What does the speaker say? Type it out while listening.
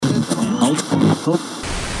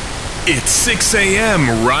It's 6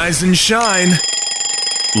 a.m. Rise and Shine.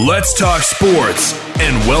 Let's talk sports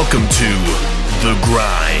and welcome to The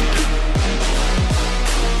Grind.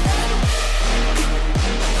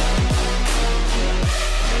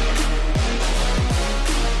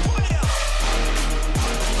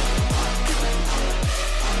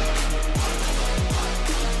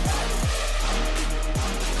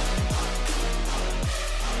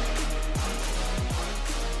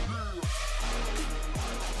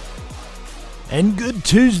 And good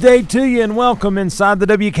Tuesday to you, and welcome inside the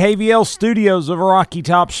WKVL studios of Rocky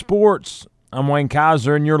Top Sports. I'm Wayne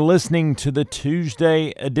Kaiser, and you're listening to the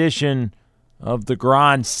Tuesday edition of The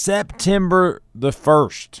Grind, September the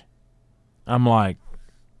 1st. I'm like,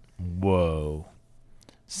 whoa.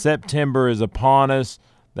 September is upon us.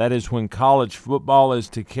 That is when college football is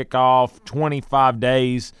to kick off. 25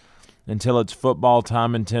 days until it's football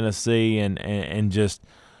time in Tennessee, and just,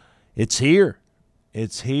 it's here.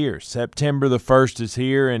 It's here. September the 1st is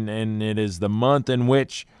here, and it is the month in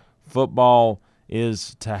which football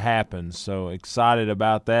is to happen. So excited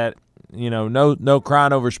about that. You know, no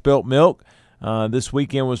crying over spilt milk. This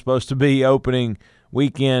weekend was supposed to be opening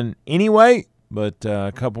weekend anyway, but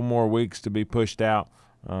a couple more weeks to be pushed out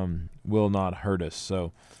will not hurt us.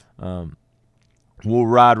 So we'll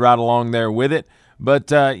ride right along there with it. But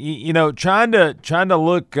you know, trying to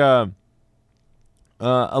look a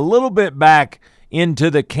little bit back into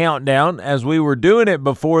the countdown as we were doing it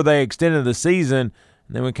before they extended the season,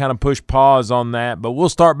 and then we kind of pushed pause on that. But we'll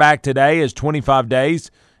start back today as 25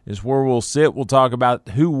 days is where we'll sit. We'll talk about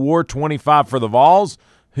who wore 25 for the Vols,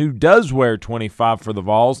 who does wear 25 for the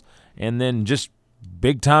Vols, and then just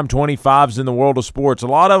big-time 25s in the world of sports. A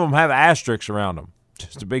lot of them have asterisks around them,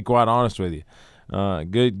 just to be quite honest with you.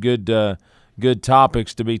 Good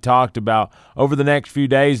topics to be talked about over the next few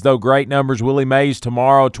days, though. Great numbers. Willie Mays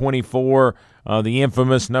tomorrow, 24. The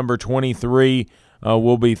infamous number 23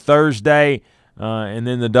 will be Thursday, and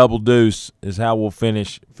then the double deuce is how we'll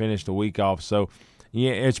finish the week off. So,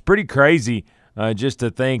 yeah, it's pretty crazy just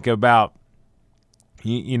to think about,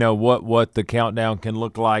 you know, what the countdown can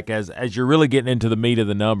look like as you're really getting into the meat of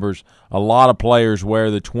the numbers. A lot of players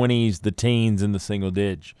wear the 20s, the teens, and the single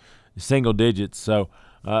digits. So,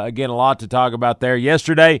 again, a lot to talk about there.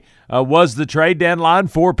 Yesterday was the trade deadline,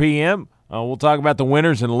 4 p.m. We'll talk about the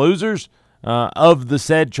winners and losers of the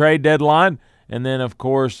said trade deadline. And then, of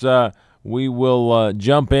course, we will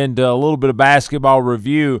jump into a little bit of basketball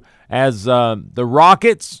review as the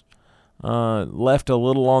Rockets left a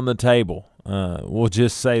little on the table. We'll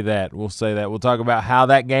just say that. We'll talk about how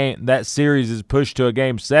that series is pushed to a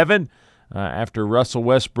Game 7 after Russell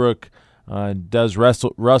Westbrook does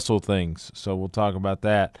Russell things. So we'll talk about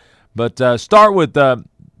that. But start with the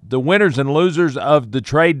winners and losers of the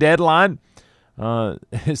trade deadline.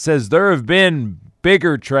 It says there have been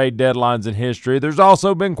bigger trade deadlines in history. There's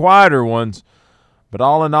also been quieter ones. But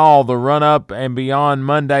all in all, the run-up and beyond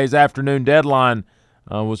Monday's afternoon deadline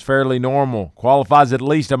was fairly normal. Qualifies at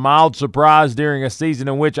least a mild surprise during a season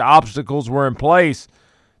in which obstacles were in place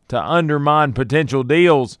to undermine potential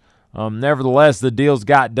deals. Nevertheless, the deals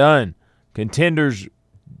got done. Contenders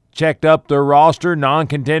checked up their roster.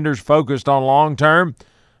 Non-contenders focused on long-term.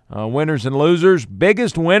 Winners and losers.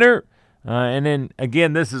 Biggest winner, and then,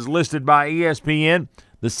 again, this is listed by ESPN,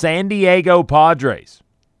 the San Diego Padres.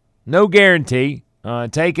 No guarantee.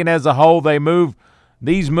 Taken as a whole,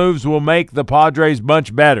 these moves will make the Padres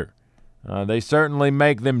much better. They certainly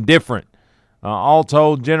make them different. All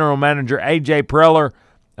told, General Manager A.J. Preller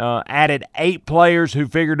added 8 players who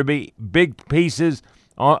figure to be big pieces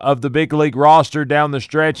of the big league roster down the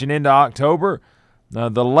stretch and into October.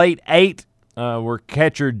 The late 8 were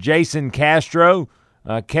catcher Jason Castro,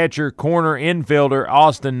 catcher corner infielder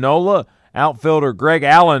Austin Nola, outfielder Greg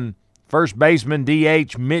Allen, first baseman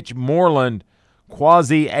DH Mitch Moreland,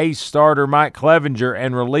 quasi-ace starter Mike Clevenger,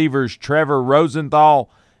 and relievers Trevor Rosenthal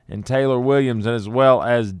and Taylor Williams, as well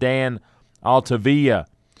as Dan Altavilla.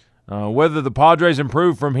 Whether the Padres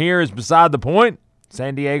improve from here is beside the point.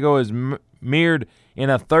 San Diego is mirrored in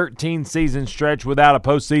a 13-season stretch without a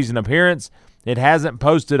postseason appearance. It hasn't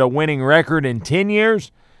posted a winning record in 10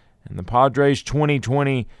 years, and the Padres'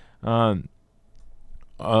 2020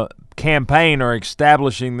 campaign are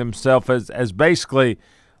establishing themselves as basically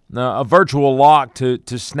a virtual lock to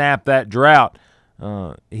snap that drought.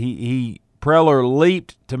 Preller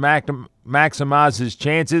leaped to maximize his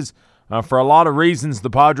chances. For a lot of reasons, the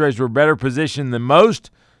Padres were better positioned than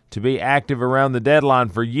most to be active around the deadline.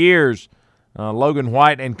 For years, Logan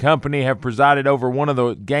White and company have presided over one of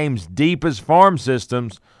the game's deepest farm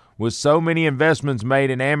systems with so many investments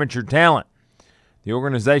made in amateur talent. The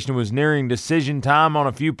organization was nearing decision time on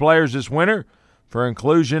a few players this winter. For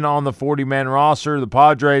inclusion on the 40-man roster, the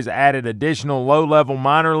Padres added additional low-level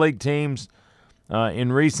minor league teams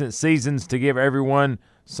in recent seasons to give everyone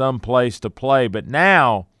some place to play. But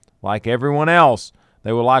now, like everyone else,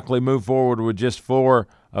 they will likely move forward with just 4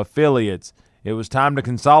 affiliates. It was time to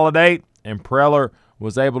consolidate, and Preller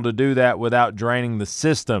was able to do that without draining the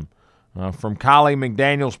system. From Kylie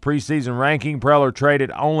McDaniel's preseason ranking, Preller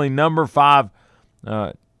traded only number 5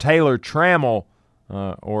 Taylor Trammell,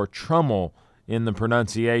 or Trummel in the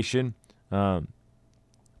pronunciation,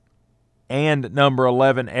 and number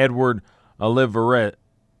 11 Edward Olivares.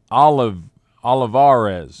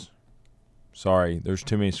 Sorry, there's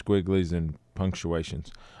too many squigglies and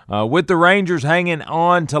punctuations. With the Rangers hanging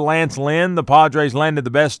on to Lance Lynn, the Padres landed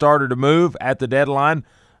the best starter to move at the deadline.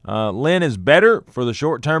 Lynn is better for the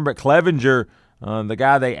short term, but Clevenger, the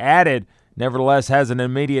guy they added, nevertheless has an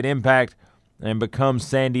immediate impact and becomes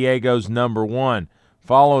San Diego's number 1,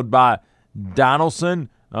 followed by Donaldson,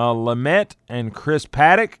 Lamet, and Chris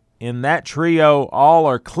Paddock. In that trio, all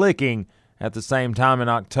are clicking at the same time in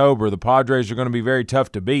October. The Padres are going to be very tough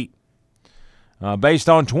to beat. Based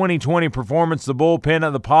on 2020 performance, the bullpen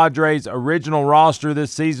of the Padres' original roster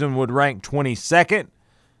this season would rank 22nd.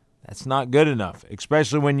 That's not good enough,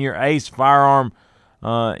 especially when your ace firearm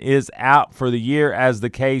is out for the year, as the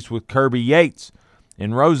case with Kirby Yates.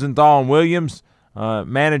 In Rosenthal and Williams,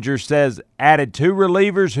 manager says added 2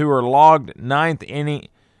 relievers who are logged ninth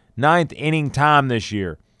inning time this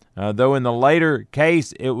year. Though in the later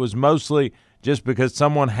case, it was mostly just because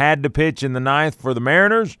someone had to pitch in the 9th for the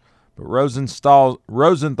Mariners. But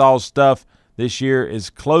Rosenthal's stuff this year is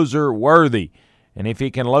closer worthy. And if he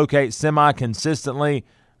can locate semi-consistently,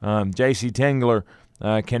 J.C. Tingler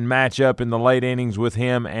can match up in the late innings with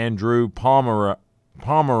him and Drew Pomeranz.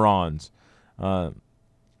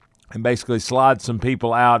 And basically slide some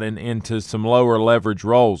people out and into some lower leverage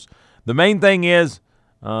roles. The main thing is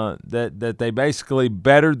that they basically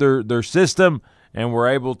bettered their system and were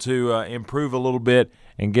able to improve a little bit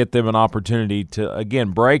and get them an opportunity to,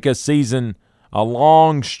 again, break a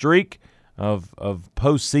long streak of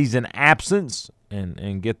postseason absence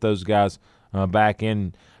and get those guys back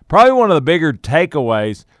in. Probably one of the bigger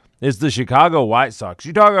takeaways is the Chicago White Sox.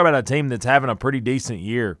 You talk about a team that's having a pretty decent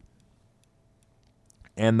year,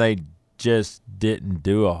 and they just didn't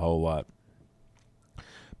do a whole lot.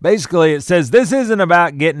 Basically, it says this isn't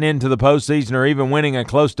about getting into the postseason or even winning a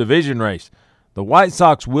close division race. The White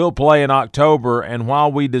Sox will play in October, and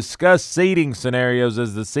while we discuss seeding scenarios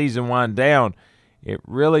as the season winds down, it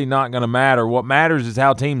really not going to matter. What matters is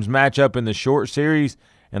how teams match up in the short series,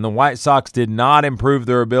 and the White Sox did not improve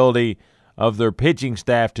their ability of their pitching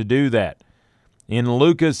staff to do that. In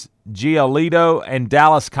Lucas Giolito and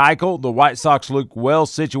Dallas Keuchel, the White Sox look well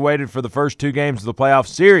situated for the first 2 games of the playoff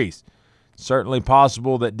series. Certainly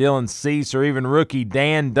possible that Dylan Cease or even rookie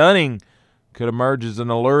Dan Dunning could emerge as an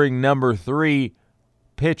alluring number 3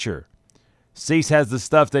 pitcher. Cease has the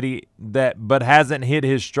stuff but hasn't hit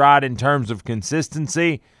his stride in terms of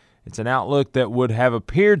consistency. It's an outlook that would have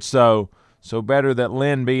appeared so better that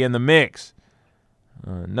Lynn be in the mix.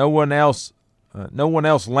 No one else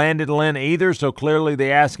landed Lynn either, so clearly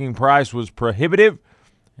the asking price was prohibitive,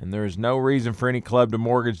 and there is no reason for any club to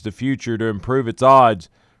mortgage the future to improve its odds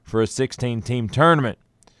for a 16-team tournament.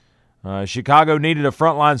 Chicago needed a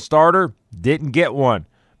frontline starter, didn't get one.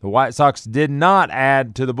 The White Sox did not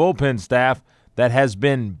add to the bullpen staff that has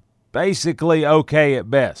been basically okay at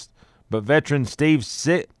best. But veteran Steve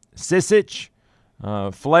Cishek,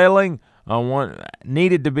 flailing,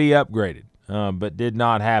 needed to be upgraded, but did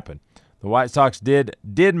not happen. The White Sox did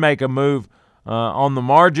make a move on the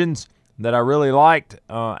margins that I really liked,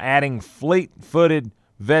 adding fleet-footed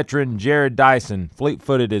veteran Jared Dyson.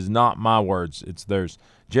 Fleet-footed is not my words, it's theirs.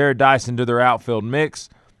 Jared Dyson to their outfield mix.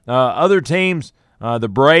 Other teams, the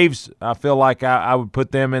Braves, I feel like I would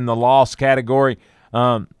put them in the loss category.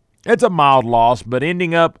 It's a mild loss, but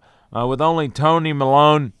ending up with only Tony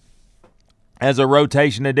Malone as a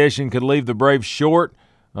rotation addition could leave the Braves short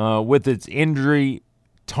with its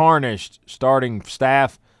injury-tarnished starting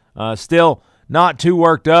staff. Still not too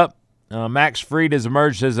worked up. Max Fried has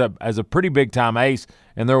emerged as a pretty big-time ace,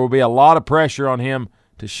 and there will be a lot of pressure on him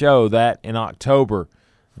to show that in October.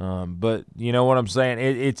 But you know what I'm saying?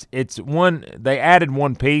 It's one. They added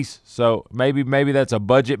one piece, so maybe that's a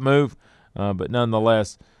budget move. But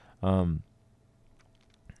nonetheless, would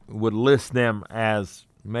list them as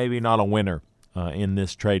maybe not a winner in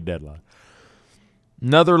this trade deadline.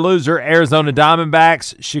 Another loser, Arizona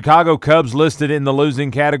Diamondbacks. Chicago Cubs listed in the losing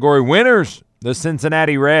category. Winners, the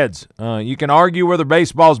Cincinnati Reds. You can argue whether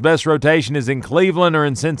baseball's best rotation is in Cleveland or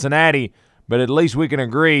in Cincinnati, but at least we can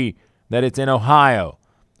agree that it's in Ohio.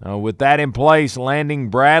 With that in place, landing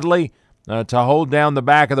Bradley to hold down the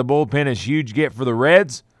back of the bullpen is huge get for the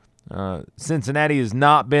Reds. Cincinnati has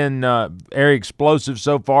not been very explosive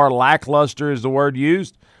so far. Lackluster is the word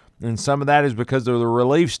used, and some of that is because of the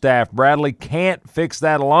relief staff. Bradley can't fix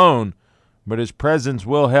that alone, but his presence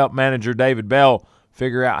will help manager David Bell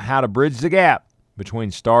figure out how to bridge the gap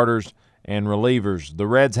between starters and relievers. The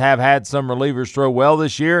Reds have had some relievers throw well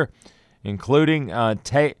this year, including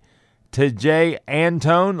Tejay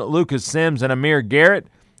Antone, Lucas Sims, and Amir Garrett.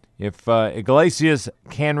 If Iglesias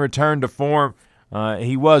can return to form,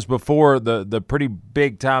 he was before the pretty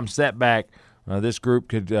big-time setback, this group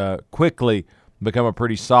could quickly become a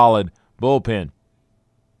pretty solid bullpen.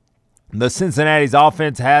 The Cincinnati's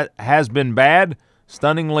offense has been bad,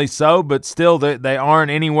 stunningly so, but still they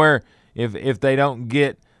aren't anywhere if they don't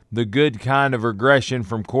get the good kind of regression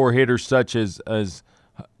from core hitters such as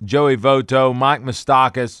Joey Votto, Mike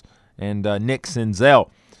Moustakas, and Nick Senzel.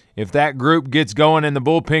 If that group gets going and the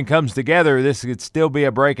bullpen comes together, this could still be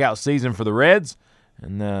a breakout season for the Reds,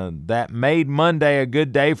 and that made Monday a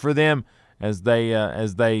good day for them as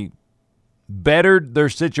they bettered their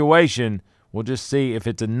situation. We'll just see if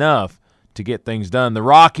it's enough to get things done.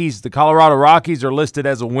 The Colorado Rockies are listed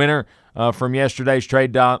as a winner from yesterday's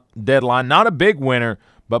trade deadline. Not a big winner,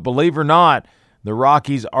 but believe it or not, the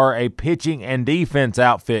Rockies are a pitching and defense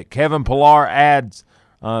outfit. Kevin Pillar adds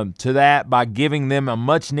to that by giving them a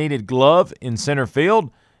much-needed glove in center field,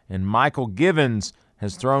 and Michael Givens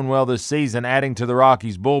has thrown well this season, adding to the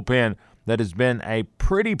Rockies' bullpen that has been a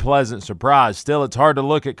pretty pleasant surprise. Still, it's hard to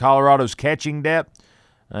look at Colorado's catching depth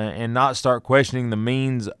and not start questioning the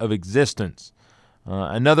means of existence.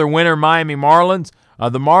 Another winner, Miami Marlins.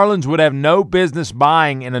 The Marlins would have no business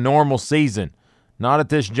buying in a normal season. Not at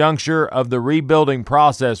this juncture of the rebuilding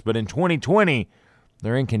process, but in 2020,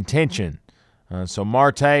 they're in contention. So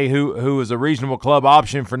Marte, who is a reasonable club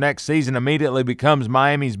option for next season, immediately becomes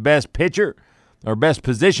Miami's best pitcher, or best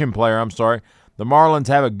position player, I'm sorry. The Marlins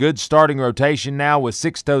have a good starting rotation now with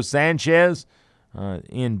Sixto Sanchez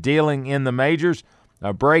in dealing in the majors.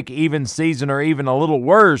 A break-even season or even a little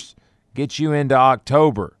worse gets you into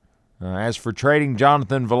October. As for trading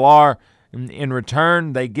Jonathan Villar, in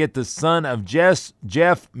return, they get the son of Jeff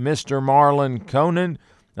Mr. Marlon Conan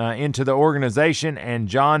into the organization, and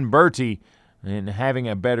John Bertie and having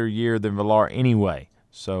a better year than Villar anyway.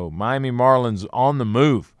 So Miami Marlins on the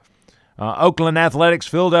move. Oakland Athletics,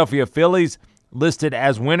 Philadelphia Phillies listed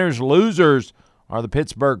as winners. Losers are the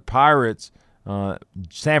Pittsburgh Pirates,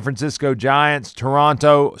 San Francisco Giants,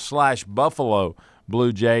 Toronto/Buffalo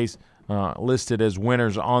Blue Jays listed as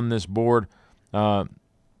winners on this board. There's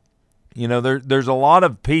a lot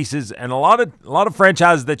of pieces and a lot of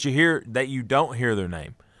franchises that you hear that you don't hear their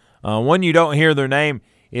name. One you don't hear their name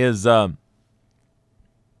is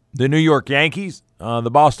the New York Yankees,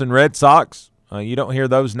 the Boston Red Sox. You don't hear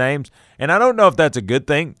those names, and I don't know if that's a good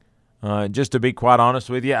thing. Just to be quite honest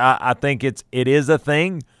with you, I think it is a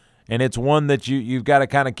thing, and it's one that you've got to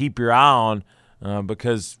kind of keep your eye on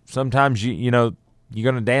because sometimes you're going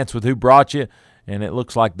to dance with who brought you, and it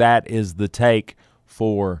looks like that is the take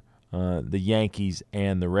for the Yankees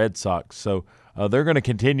and the Red Sox. So they're going to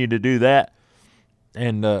continue to do that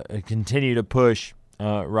and continue to push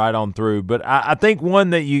right on through. But I think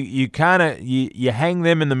one that you kind of you hang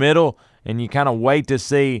them in the middle and you kind of wait to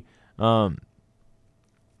see how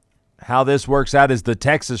this works out is the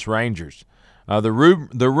Texas Rangers. The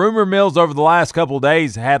rumor mills over the last couple of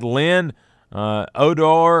days had Lynn,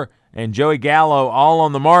 Odor, and Joey Gallo all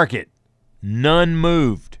on the market. None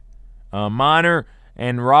moved. Minor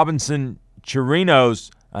and Robinson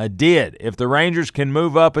Chirinos did. If the Rangers can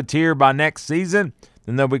move up a tier by next season,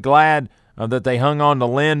 then they'll be glad that they hung on to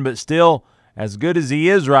Lynn. But still, as good as he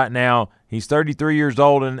is right now, he's 33 years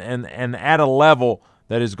old and at a level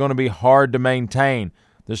that is going to be hard to maintain.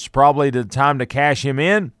 This is probably the time to cash him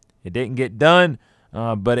in. It didn't get done,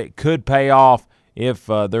 but it could pay off if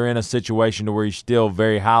they're in a situation to where he's still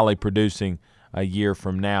very highly producing a year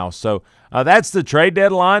from now. So that's the trade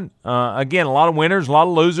deadline. Again, a lot of winners, a lot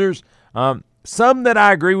of losers. Some that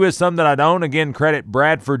I agree with, some that I don't. Again, credit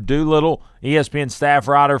Bradford Doolittle, ESPN staff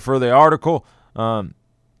writer, for the article. I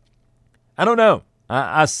don't know.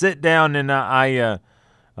 I sit down and I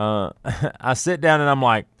sit down and I'm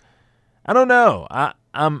like, I don't know.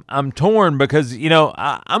 I'm torn because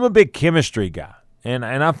I'm a big chemistry guy, and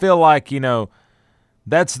I feel like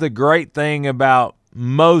that's the great thing about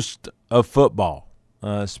most of football,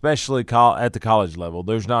 especially at the college level.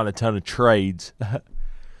 There's not a ton of trades,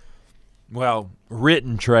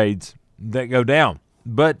 written trades that go down.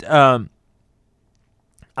 But I'll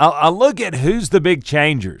look at who's the big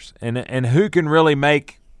changers and who can really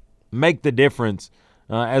make the difference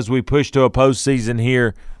as we push to a postseason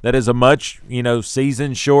here that is a much,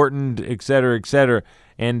 season shortened, et cetera, et cetera.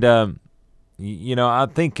 And, I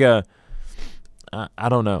think I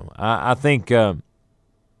don't know. I think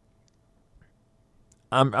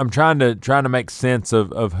I'm trying to make sense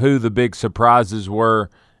of who the big surprises were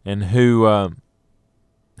and who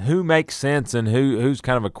makes sense and who's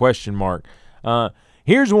kind of a question mark.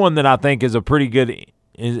 Here's one that I think is a pretty good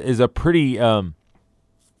is a pretty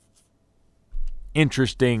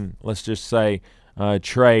interesting, let's just say,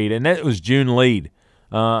 trade, and that was June Lead.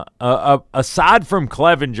 Aside from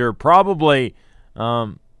Clevenger, probably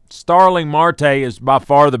Starling Marte is by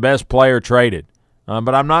far the best player traded,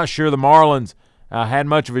 but I'm not sure the Marlins had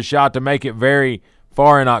much of a shot to make it very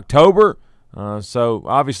far in October. So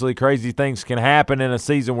obviously crazy things can happen in a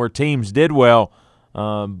season where teams did well,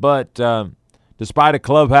 but despite a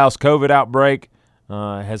clubhouse COVID outbreak,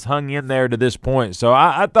 has hung in there to this point. So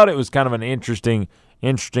I thought it was kind of an interesting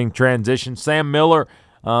transition. Sam Miller,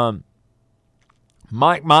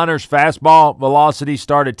 Mike Minor's fastball velocity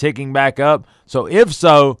started ticking back up. So if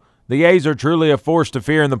so, the A's are truly a force to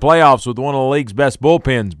fear in the playoffs with one of the league's best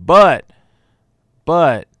bullpens. But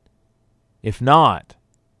if not,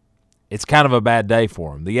 it's kind of a bad day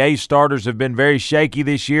for them. The A's starters have been very shaky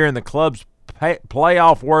this year, and the club's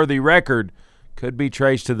playoff-worthy record could be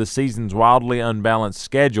traced to the season's wildly unbalanced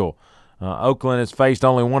schedule. Oakland has faced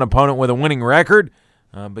only one opponent with a winning record,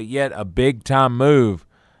 but yet a big-time move.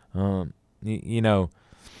 A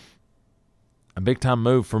big-time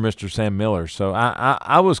move for Mr. Sam Miller. So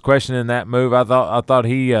I was questioning that move. I thought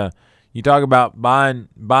he you talk about buying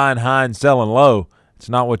high and selling low. It's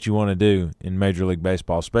not what you want to do in Major League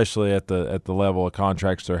Baseball, especially at the level of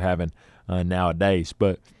contracts they're having nowadays.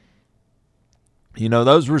 But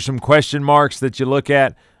those were some question marks that you look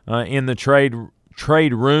at in the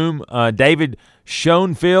trade room. David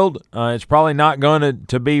Schoenfield, it's probably not going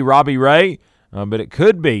to be Robbie Ray, but it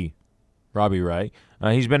could be Robbie Ray.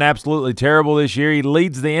 He's been absolutely terrible this year. He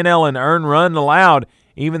leads the NL in earned run allowed,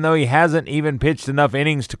 even though he hasn't even pitched enough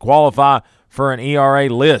innings to qualify for an ERA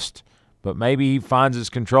list. But maybe he finds his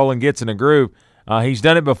control and gets in a groove. He's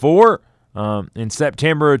done it before in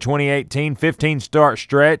September of 2018, 15-start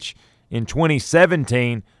stretch in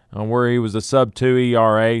 2017 where he was a sub-2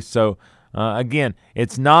 ERA. So, again,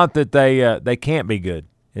 it's not that they can't be good.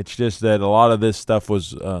 It's just that a lot of this stuff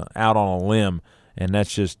was out on a limb, and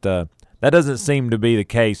that's just that doesn't seem to be the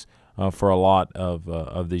case for a lot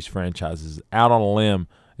of these franchises. Out on a limb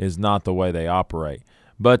is not the way they operate.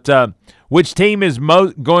 But which team is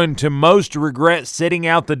going to most regret sitting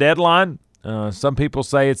out the deadline? Some people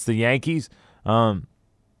say it's the Yankees.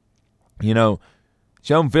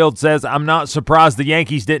 Schoenfield says, I'm not surprised the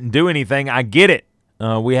Yankees didn't do anything. I get it.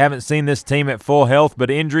 We haven't seen this team at full health,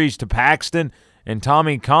 but injuries to Paxton and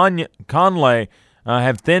Tommy Conley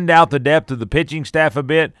have thinned out the depth of the pitching staff a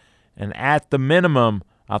bit. And at the minimum,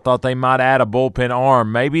 I thought they might add a bullpen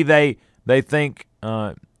arm. Maybe they think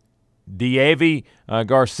Deivi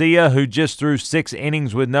Garcia, who just threw 6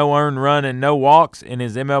 innings with no earned run and no walks in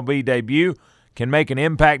his MLB debut, can make an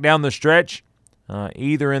impact down the stretch,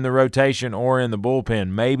 either in the rotation or in the bullpen.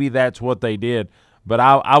 Maybe that's what they did. But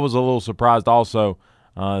I was a little surprised also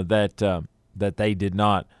that they did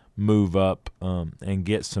not move up and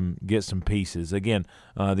get some pieces. Again,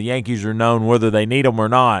 the Yankees are known, whether they need them or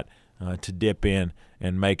not, to dip in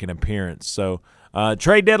and make an appearance. So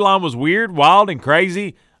trade deadline was weird, wild, and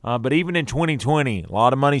crazy. But even in 2020, a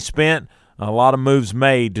lot of money spent, a lot of moves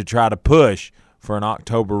made to try to push for an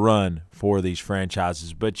October run for these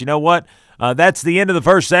franchises. But you know what? That's the end of the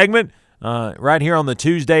first segment right here on the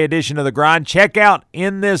Tuesday edition of The Grind. Check out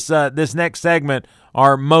in this next segment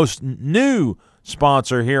our most new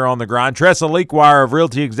sponsor here on The Grind, Tressa Leakwire of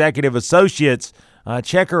Realty Executive Associates.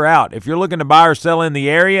 Check her out. If you're looking to buy or sell in the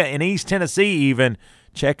area, in East Tennessee even,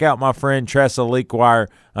 check out my friend Tressa Leakwire.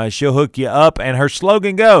 She'll hook you up, and her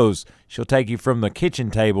slogan goes, she'll take you from the kitchen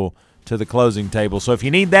table to the closing table. So if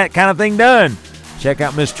you need that kind of thing done, check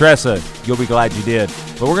out Miss Tressa. You'll be glad you did.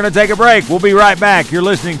 But we're going to take a break. We'll be right back. You're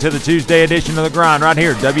listening to the Tuesday edition of The Grind right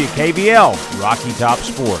here, WKVL, Rocky Top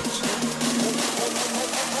Sports.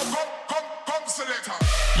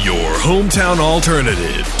 Your hometown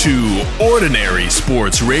alternative to Ordinary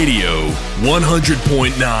Sports Radio,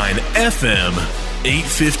 100.9 FM,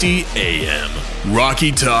 850 AM,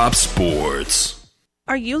 Rocky Top Sports.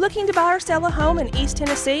 Are you looking to buy or sell a home in East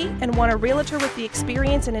Tennessee and want a realtor with the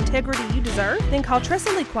experience and integrity you deserve? Then call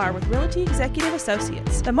Tressa Lequire with Realty Executive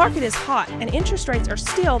Associates. The market is hot and interest rates are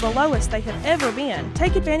still the lowest they have ever been.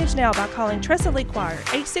 Take advantage now by calling Tressa Lequire,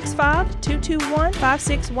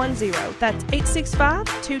 865-221-5610. That's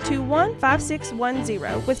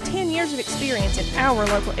 865-221-5610. With 10 years of experience in our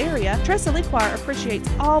local area, Tressa Lequire appreciates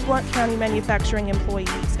all Blount County manufacturing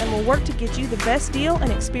employees and will work to get you the best deal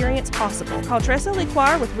and experience possible. Call Tressa Lequire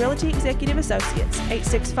with Realty Executive Associates,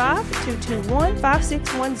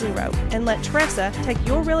 865-221-5610, and let Tressa take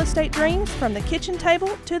your real estate dreams from the kitchen table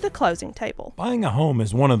to the closing table. Buying a home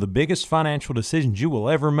is one of the biggest financial decisions you will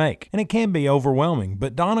ever make, and it can be overwhelming,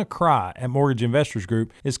 but Donna Cry at Mortgage Investors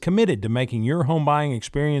Group is committed to making your home buying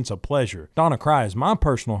experience a pleasure. Donna Cry is my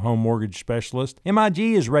personal home mortgage specialist. MIG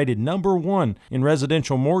is rated #1 in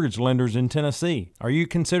residential mortgage lenders in Tennessee. Are you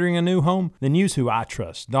considering a new home? Then use who I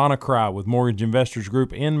trust, Donna Cry with Mortgage Investors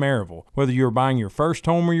Group in Maryville. Whether you're buying your first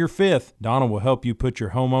home or your fifth, Donna will help you put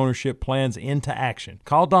your home ownership plans into action.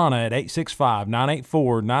 Call Donna at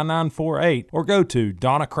 865-984-9948 or go to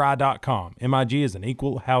donnacry.com. MIG is an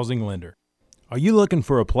equal housing lender. Are you looking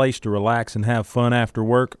for a place to relax and have fun after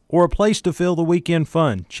work, or a place to fill the weekend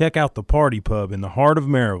fun? Check out the Party Pub in the heart of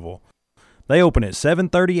Maryville. They open at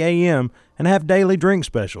 7:30 a.m. and have daily drink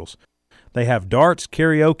specials. They have darts,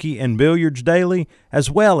 karaoke, and billiards daily, as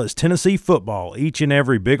well as Tennessee football each and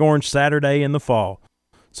every Big Orange Saturday in the fall.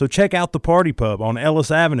 So check out the Party Pub on Ellis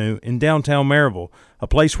Avenue in downtown Maryville, a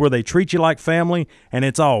place where they treat you like family, and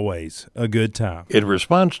it's always a good time. In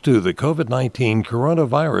response to the COVID-19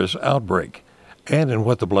 coronavirus outbreak, and in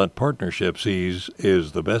what the Blount Partnership sees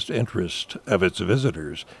is the best interest of its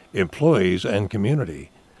visitors, employees, and community,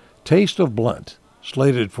 Taste of Blount,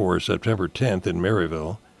 slated for September 10th in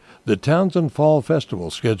Maryville, the Townsend Fall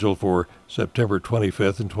Festival, scheduled for September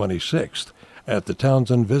 25th and 26th at the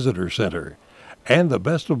Townsend Visitor Center, and the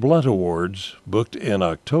Best of Blount Awards, booked in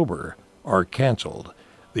October, are canceled.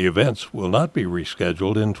 The events will not be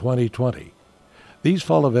rescheduled in 2020. These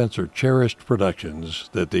fall events are cherished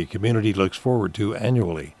productions that the community looks forward to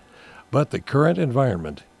annually, but the current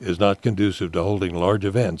environment is not conducive to holding large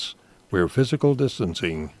events where physical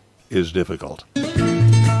distancing is difficult.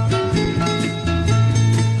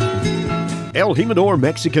 El Jimador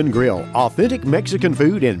Mexican Grill, authentic Mexican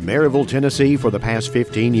food in Maryville, Tennessee for the past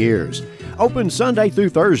 15 years. Open Sunday through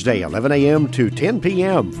Thursday, 11 a.m. to 10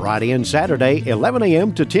 p.m., Friday and Saturday, 11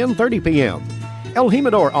 a.m. to 10:30 p.m. El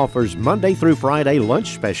Jimador offers Monday through Friday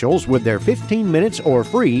lunch specials with their 15 minutes or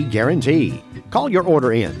free guarantee. Call your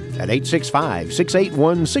order in at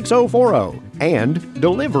 865-681-6040, and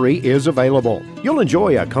delivery is available. You'll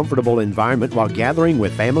enjoy a comfortable environment while gathering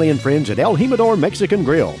with family and friends at El Jimador Mexican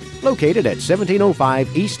Grill, located at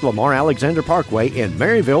 1705 East Lamar Alexander Parkway in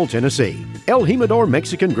Maryville, Tennessee. El Jimador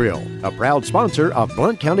Mexican Grill, a proud sponsor of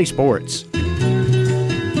Blount County Sports.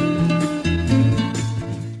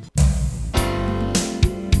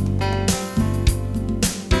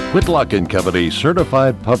 Whitlock & Company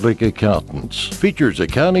Certified Public Accountants features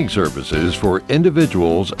accounting services for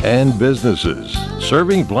individuals and businesses.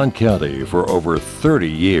 Serving Blount County for over 30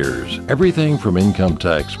 years. Everything from income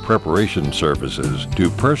tax preparation services to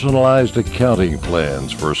personalized accounting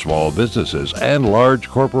plans for small businesses and large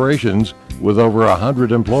corporations with over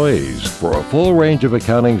 100 employees for a full range of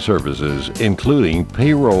accounting services, including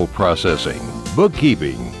payroll processing,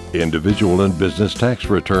 bookkeeping, individual and business tax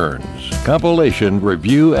returns, compilation,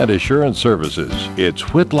 review, and assurance services.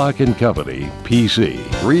 It's Whitlock & Company, PC,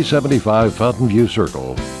 375 Fountain View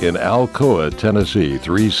Circle in Alcoa, Tennessee,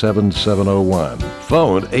 37701.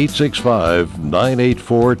 Phone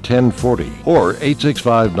 865-984-1040 or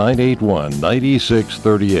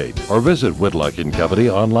 865-981-9638, or visit Whitlock & Company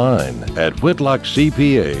online at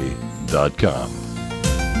whitlockcpa.com.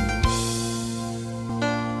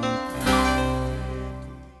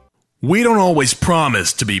 We don't always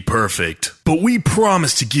promise to be perfect, but we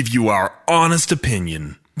promise to give you our honest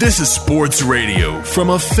opinion. This is sports radio from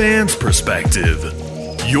a fan's perspective.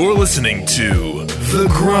 You're listening to The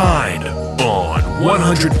Grind on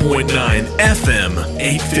 100.9 FM,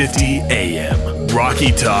 850 AM,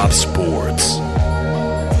 Rocky Top Sports.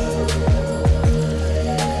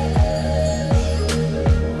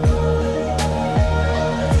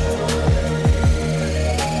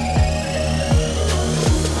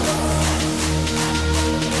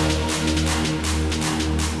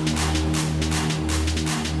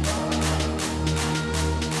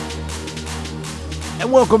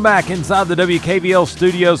 And welcome back inside the WKVL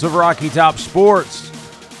studios of Rocky Top Sports.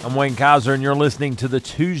 I'm Wayne Kaiser, and you're listening to the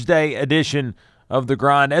Tuesday edition of The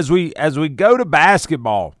Grind. As we go to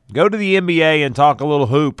basketball, go to the NBA and talk a little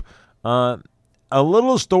hoop, a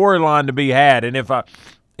little storyline to be had, and if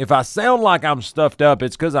I sound like I'm stuffed up,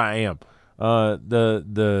 it's because I am.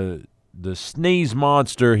 The sneeze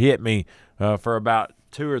monster hit me for about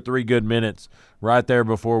 2 or 3 good minutes right there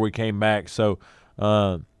before we came back. So,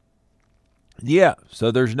 so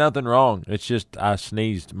there's nothing wrong. It's just I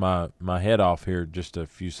sneezed my head off here just a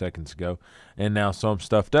few seconds ago, and now so I'm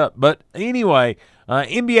stuffed up. But anyway,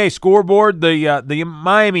 NBA scoreboard, the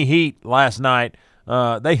Miami Heat last night,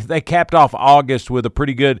 they capped off August with a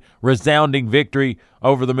pretty good resounding victory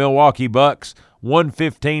over the Milwaukee Bucks,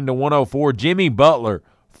 115-104. Jimmy Butler,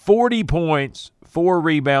 40 points, 4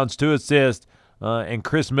 rebounds, 2 assists, and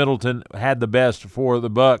Chris Middleton had the best for the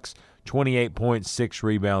Bucks, 28 points, 6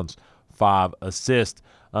 rebounds, 5 assists.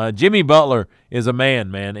 Jimmy Butler is a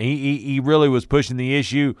man. He really was pushing the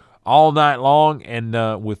issue all night long,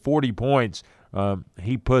 and with 40 points,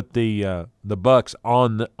 he put the Bucks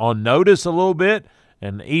on notice a little bit,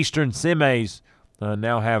 and Eastern Semis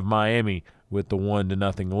now have Miami with the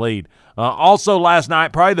 1-0 lead. Also last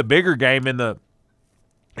night, probably the bigger game in the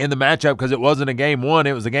matchup, because it wasn't a game 1,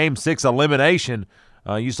 it was a game 6 elimination.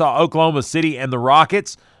 You saw Oklahoma City and the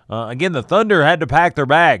Rockets. Again, the Thunder had to pack their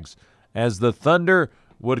bags, as the Thunder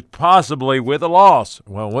would possibly, with a loss,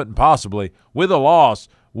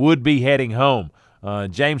 would be heading home.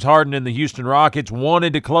 James Harden and the Houston Rockets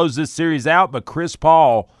wanted to close this series out, but Chris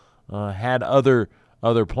Paul had other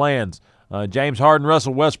plans. James Harden,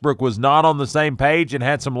 Russell Westbrook was not on the same page and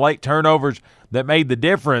had some late turnovers that made the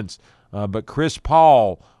difference, but Chris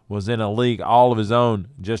Paul was in a league all of his own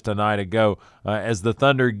just a night ago, as the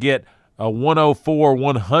Thunder get a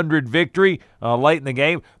 104-100 victory late in the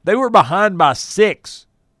game. They were behind by 6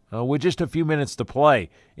 with just a few minutes to play.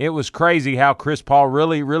 It was crazy how Chris Paul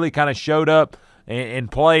really kind of showed up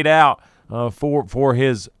and played out for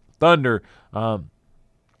his Thunder. I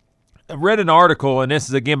read an article, and this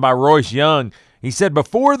is again by Royce Young. He said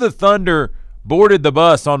before the Thunder boarded the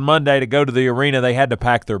bus on Monday to go to the arena, they had to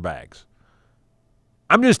pack their bags.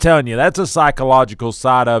 I'm just telling you, that's a psychological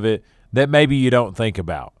side of it that maybe you don't think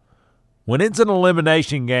about. When it's an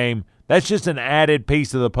elimination game, that's just an added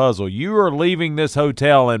piece of the puzzle. You are leaving this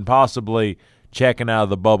hotel and possibly checking out of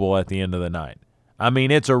the bubble at the end of the night. I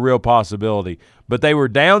mean, it's a real possibility. But they were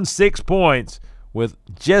down 6 points with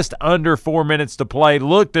just under 4 minutes to play.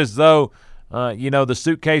 Looked as though, the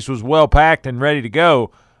suitcase was well packed and ready to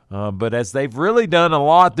go. But as they've really done a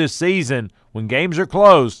lot this season, when games are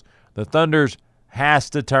close, the Thunders has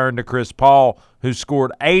to turn to Chris Paul, who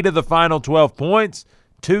scored 8 of the final 12 points,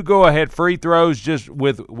 2 go-ahead free throws just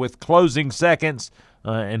with closing seconds,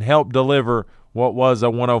 and helped deliver what was a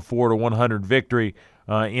 104-100 victory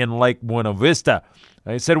in Lake Buena Vista.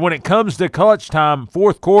 He said when it comes to clutch time,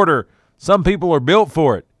 fourth quarter, some people are built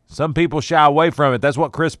for it. Some people shy away from it. That's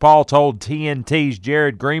what Chris Paul told TNT's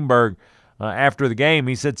Jared Greenberg after the game.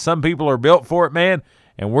 He said some people are built for it, man,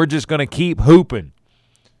 and we're just going to keep hooping.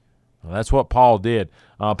 Well, that's what Paul did.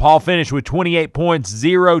 Paul finished with 28 points,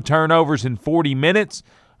 0 turnovers in 40 minutes,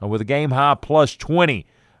 with a game-high plus 20.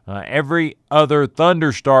 Every other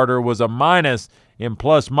Thunder starter was a minus in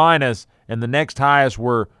plus-minus, and the next highest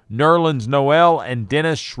were Nerlens Noel and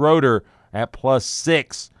Dennis Schroeder at plus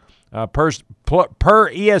 6. Per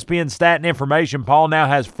ESPN Stat and Information, Paul now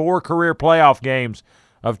has 4 career playoff games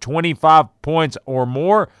of 25 points or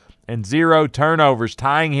more and 0 turnovers,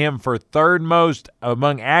 tying him for third most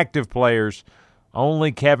among active players.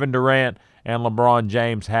 Only Kevin Durant and LeBron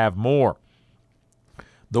James have more.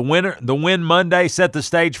 The win Monday set the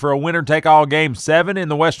stage for a winner-take-all Game 7 in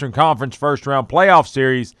the Western Conference first-round playoff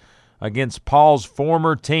series against Paul's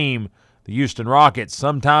former team, the Houston Rockets.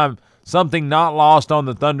 Something not lost on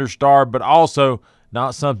the Thunder star, but also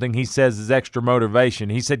not something he says is extra motivation.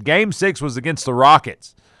 He said Game 6 was against the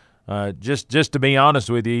Rockets. Just to be honest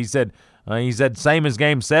with you, he said same as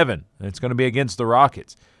Game 7. It's going to be against the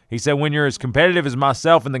Rockets. He said when you're as competitive as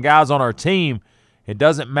myself and the guys on our team, it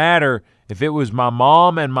doesn't matter if it was my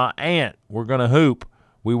mom and my aunt. We're going to hoop.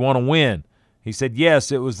 We want to win. He said,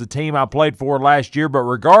 yes, it was the team I played for last year, but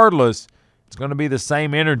regardless, it's going to be the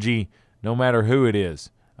same energy no matter who it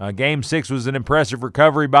is. Game 6 was an impressive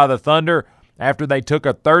recovery by the Thunder after they took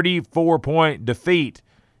a 34-point defeat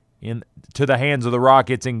to the hands of the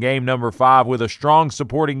Rockets in game number 5 with a strong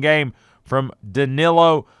supporting game from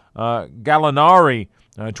Danilo Gallinari,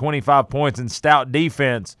 25 points and stout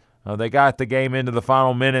defense. They got the game into the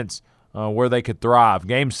final minutes where they could thrive.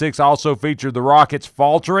 Game 6 also featured the Rockets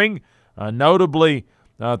faltering, notably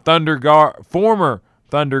former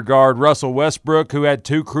Thunder guard Russell Westbrook, who had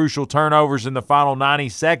 2 crucial turnovers in the final 90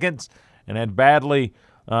 seconds and had badly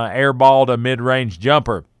airballed a mid-range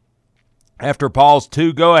jumper. After Paul's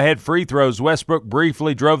 2 go-ahead free throws, Westbrook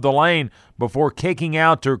briefly drove the lane before kicking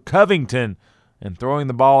out to Covington and throwing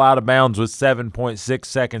the ball out of bounds with 7.6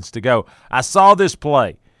 seconds to go. I saw this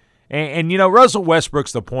play. And, Russell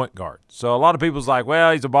Westbrook's the point guard. So a lot of people's like,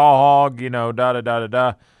 well, he's a ball hog,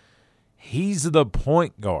 da-da-da-da-da. He's the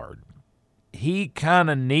point guard. He kind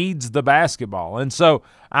of needs the basketball. And so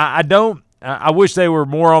I wish they were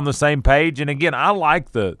more on the same page. And, again, I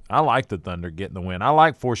like the Thunder getting the win. I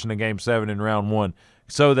like forcing a Game 7 in round 1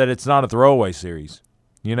 so that it's not a throwaway series,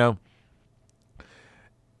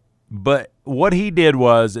 But what he did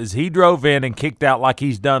is he drove in and kicked out like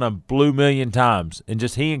he's done a blue million times. And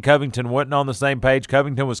just he and Covington wasn't on the same page.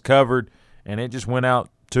 Covington was covered, and it just went out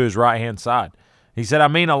to his right-hand side. He said,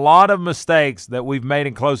 a lot of mistakes that we've made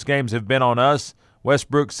in close games have been on us.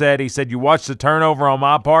 Westbrook said, you watched the turnover on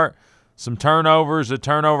my part. Some turnovers, a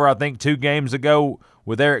turnover I think 2 games ago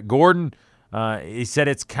with Eric Gordon. He said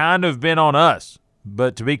it's kind of been on us.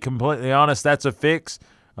 But to be completely honest, that's a fix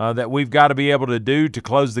that we've got to be able to do to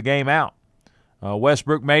close the game out.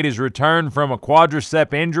 Westbrook made his return from a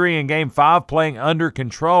quadricep injury in Game 5, playing under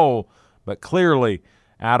control, but clearly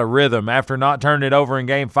out of rhythm. After not turning it over in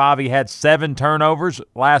Game 5, he had 7 turnovers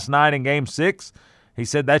last night in Game 6. He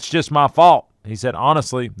said, that's just my fault. He said,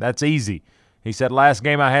 honestly, that's easy. He said, last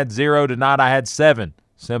game I had 0, tonight I had 7.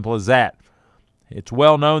 Simple as that. It's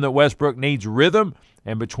well known that Westbrook needs rhythm,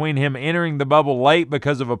 and between him entering the bubble late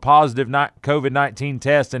because of a positive COVID-19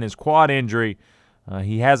 test and his quad injury,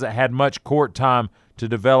 he hasn't had much court time to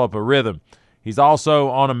develop a rhythm. He's also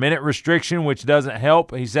on a minute restriction, which doesn't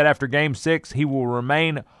help. He said after Game 6, he will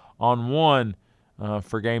remain on 1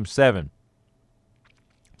 for Game 7.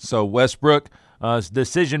 So Westbrook's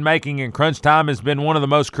decision-making in crunch time has been one of the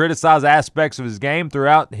most criticized aspects of his game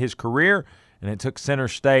throughout his career, and it took center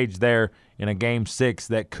stage there in a Game 6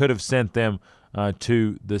 that could have sent them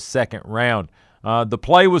to the second round. The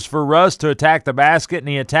play was for Russ to attack the basket, and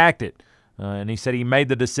he attacked it. And he said he made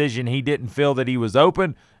the decision. He didn't feel that he was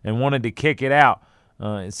open and wanted to kick it out.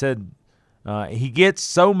 It said he gets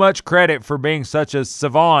so much credit for being such a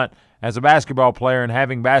savant as a basketball player and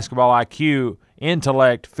having basketball IQ,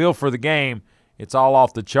 intellect, feel for the game. It's all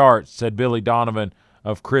off the charts, said Billy Donovan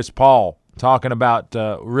of Chris Paul, talking about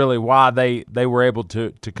really why they were able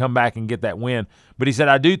to come back and get that win. But he said,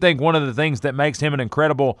 I do think one of the things that makes him an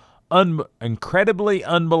incredibly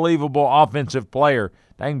unbelievable offensive player.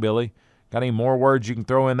 Dang, Billy. Got any more words you can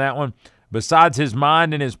throw in that one? Besides his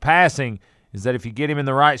mind and his passing, is that if you get him in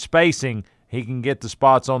the right spacing, he can get the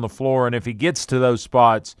spots on the floor. And if he gets to those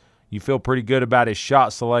spots, you feel pretty good about his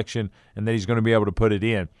shot selection and that he's going to be able to put it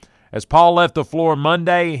in. As Paul left the floor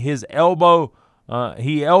Monday, he elbow bumped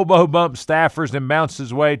staffers and bounced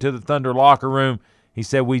his way to the Thunder locker room. He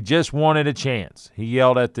said, we just wanted a chance. He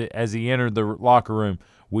yelled as he entered the locker room.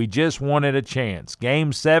 We just wanted a chance.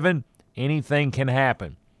 Game 7, anything can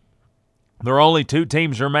happen. There are only 2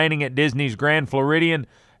 teams remaining at Disney's Grand Floridian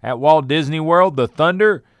at Walt Disney World, the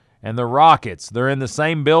Thunder and the Rockets. They're in the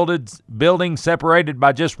same building separated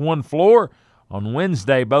by just 1 floor. On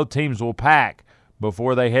Wednesday, both teams will pack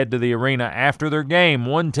before they head to the arena. After their game,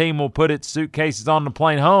 one team will put its suitcases on the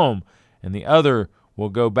plane home, and the other will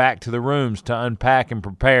go back to the rooms to unpack and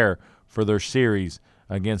prepare for their series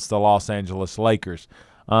against the Los Angeles Lakers.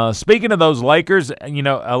 Speaking of those Lakers,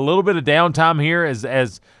 a little bit of downtime here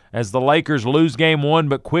as the Lakers lose Game 1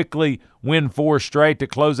 but quickly win 4 straight to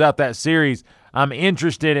close out that series. I'm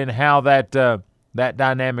interested in how that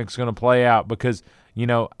dynamic's going to play out because,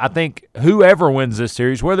 I think whoever wins this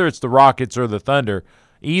series, whether it's the Rockets or the Thunder,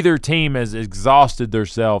 either team has exhausted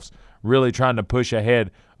themselves really trying to push ahead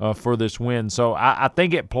for this win. So I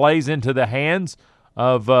think it plays into the hands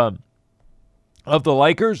of the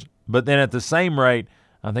Lakers, but then at the same rate,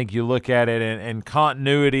 I think you look at it and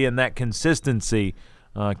continuity and that consistency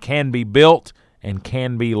can be built and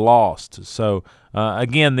can be lost. So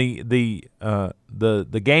again,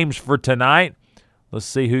 the games for tonight. Let's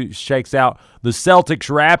see who shakes out. The Celtics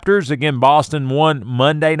Raptors again. Boston won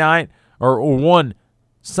Monday night or won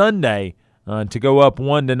Sunday to go up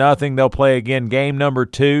 1-0. They'll play again. Game number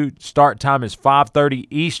 2. Start time is 5:30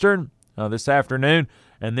 Eastern this afternoon,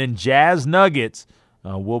 and then Jazz Nuggets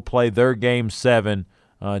will play their Game 7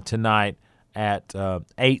 tonight at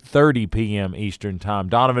 8:30 p.m. Eastern Time.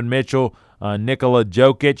 Donovan Mitchell, Nikola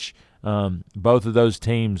Jokic, both of those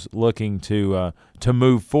teams looking to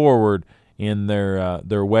move forward in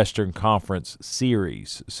their Western Conference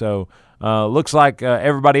series. So looks like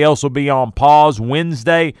everybody else will be on pause.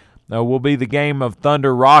 Wednesday will be the game of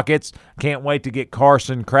Thunder Rockets. Can't wait to get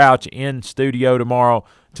Carson Crouch in studio tomorrow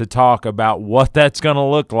to talk about what that's going to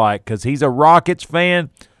look like because he's a Rockets fan,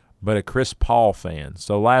 but a Chris Paul fan.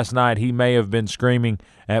 So last night he may have been screaming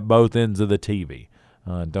at both ends of the TV.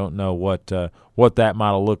 Don't know what that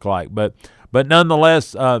might have looked like. But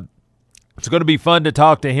nonetheless, it's going to be fun to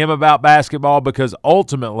talk to him about basketball because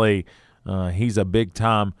ultimately he's a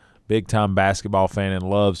big-time basketball fan and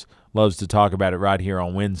loves to talk about it right here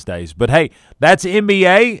on Wednesdays. But, hey, that's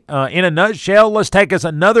NBA in a nutshell. Let's take us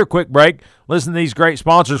another quick break. Listen to these great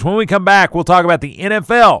sponsors. When we come back, we'll talk about the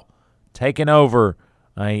NFL taking over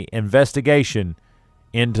an investigation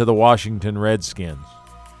into the Washington Redskins.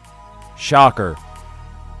 Shocker.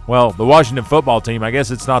 Well, the Washington football team, I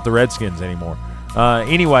guess it's not the Redskins anymore.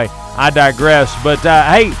 Anyway, I digress. But,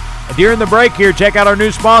 hey, during the break here, check out our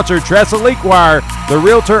new sponsor, Tressa Leakwire, the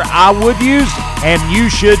realtor I would use, and you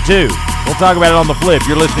should too. We'll talk about it on the flip.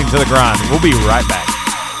 You're listening to The Grind. We'll be right back.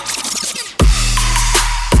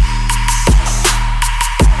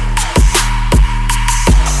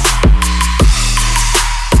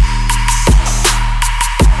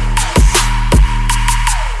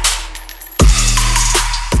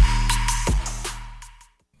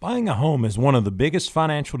 Buying a home is one of the biggest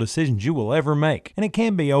financial decisions you will ever make, and it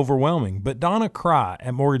can be overwhelming, but Donna Cry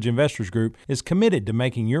at Mortgage Investors Group is committed to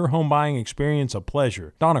making your home buying experience a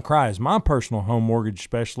pleasure. Donna Cry is my personal home mortgage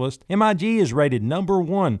specialist. MIG is rated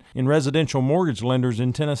 #1 in residential mortgage lenders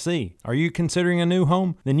in Tennessee. Are you considering a new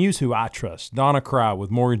home? Then use who I trust, Donna Cry with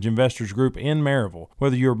Mortgage Investors Group in Maryville.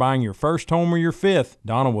 Whether you're buying your first home or your fifth,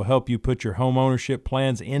 Donna will help you put your home ownership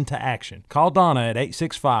plans into action. Call Donna at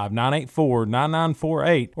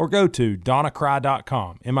 865-984-9948 or go to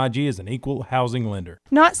donnacry.com. MIG is an equal housing lender.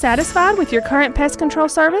 Not satisfied with your current pest control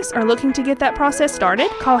service or looking to get that process started?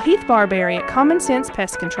 Call Heath Barberry at Common Sense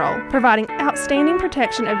Pest Control, providing outstanding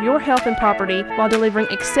protection of your health and property while delivering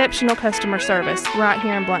exceptional customer service right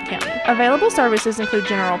here in Blount County. Available services include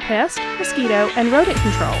general pest, mosquito, and rodent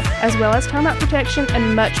control, as well as termite protection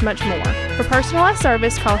and much, much more. For personalized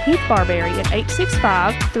service, call Heath Barberry at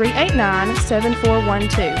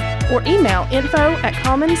 865-389-7412 or email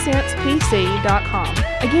info@commonsensepc.com.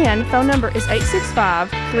 Again, phone number is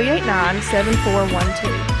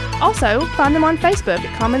 865-389-7412. Also, find them on Facebook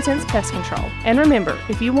at Common Sense Pest Control. And remember,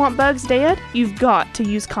 if you want bugs dead, you've got to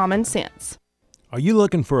use common sense. Are you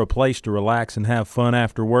looking for a place to relax and have fun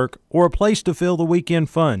after work, or a place to fill the weekend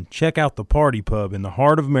fun? Check out the Party Pub in the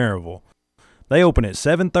heart of Maryville. They open at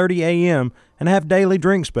 7:30 a.m. and have daily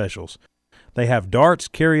drink specials. They have darts,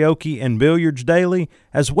 karaoke, and billiards daily,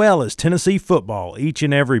 as well as Tennessee football each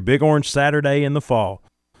and every Big Orange Saturday in the fall.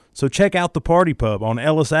 So check out the Party Pub on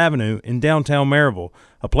Ellis Avenue in downtown Maryville,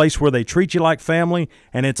 a place where they treat you like family,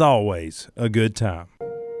 and it's always a good time.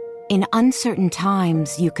 In uncertain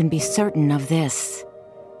times, you can be certain of this.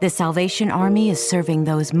 The Salvation Army is serving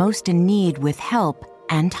those most in need with help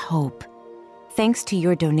and hope. Thanks to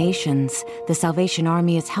your donations, the Salvation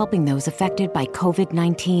Army is helping those affected by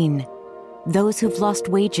COVID-19. Those who've lost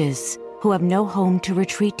wages, who have no home to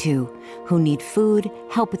retreat to, who need food,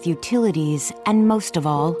 help with utilities, and most of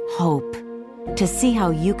all, hope. To see how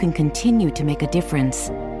you can continue to make a difference,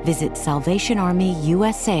 visit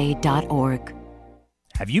salvationarmyusa.org.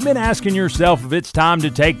 Have you been asking yourself if it's time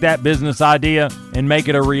to take that business idea and make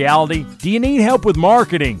it a reality? Do you need help with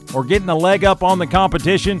marketing or getting a leg up on the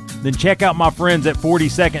competition? Then check out my friends at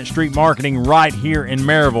 42nd Street Marketing right here in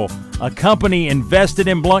Maryville, a company invested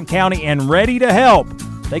in Blount County and ready to help.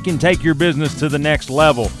 They can take your business to the next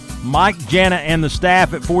level. Mike, Jana, and the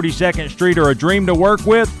staff at 42nd Street are a dream to work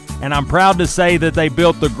with, and I'm proud to say that they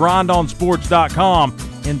built the grindonsports.com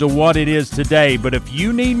into what it is today. But if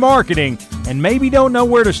you need marketing and maybe don't know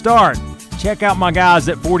where to start, check out my guys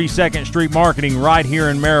at 42nd Street Marketing right here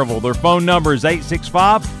in Maryville. Their phone number is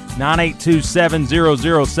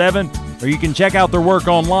 865-982-7007, or you can check out their work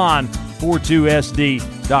online,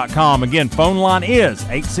 42sd.com. Again, phone line is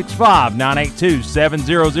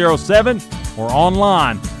 865-982-7007 or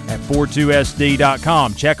online at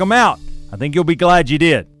 42sd.com. Check them out. I think you'll be glad you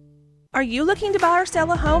did. Are you looking to buy or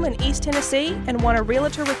sell a home in East Tennessee and want a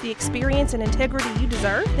realtor with the experience and integrity you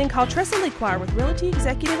deserve? Then call Tressa Leakwire with Realty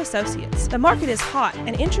Executive Associates. The market is hot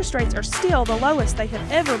and interest rates are still the lowest they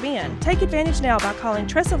have ever been. Take advantage now by calling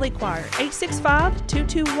Tressa Leakwire,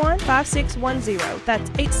 865-221-5610. That's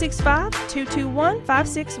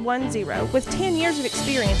 865-221-5610. With 10 years of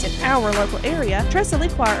experience in our local area, Tressa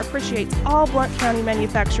Leakwire appreciates all Blount County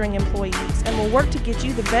manufacturing employees and will work to get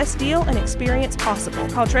you the best deal and experience possible.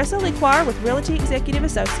 Call Tressa Leakwire with Realty Executive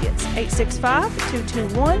Associates,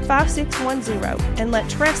 865-221-5610, and let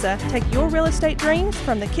Tressa take your real estate dreams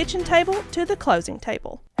from the kitchen table to the closing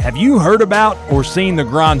table. Have you heard about or seen The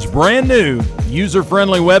Grind's brand new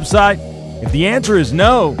user-friendly website? If the answer is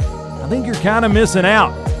no, I think you're kind of missing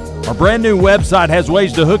out. Our brand new website has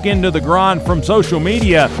ways to hook into the grind from social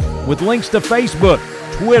media with links to Facebook,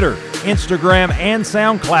 Twitter, Instagram, and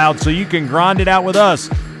SoundCloud so you can grind it out with us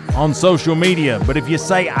on social media. But if you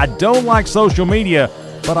say, I don't like social media,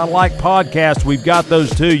 but I like podcasts, we've got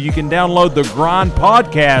those too. You can download the Grind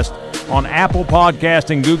Podcast on Apple Podcast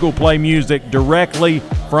and Google Play Music directly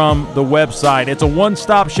from the website. It's a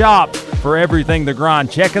one-stop shop for everything The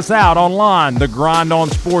Grind. Check us out online,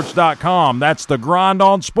 thegrindonsports.com. That's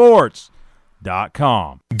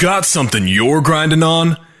thegrindonsports.com. Got something you're grinding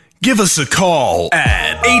on? Give us a call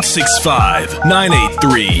at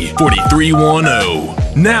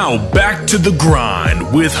 865-983-4310. Now back to The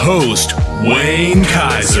Grind with host Wayne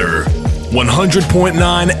Kaiser.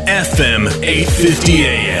 100.9 FM, 850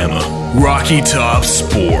 AM. Rocky Top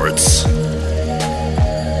Sports.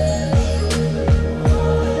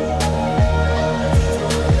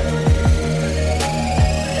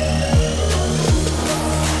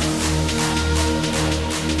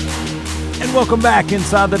 Welcome back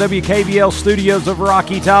inside the WKVL studios of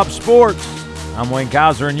Rocky Top Sports. I'm Wayne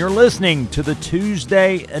Kaiser, and you're listening to the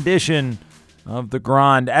Tuesday edition of The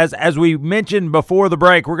Grind. As we mentioned before the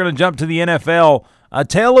break, we're going to jump to the NFL. A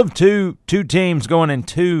tale of two teams going in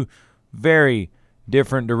two very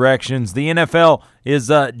different directions. The NFL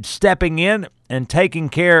is stepping in and taking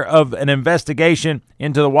care of an investigation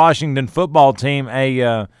into the Washington football team,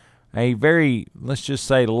 a very, let's just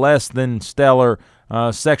say, less than stellar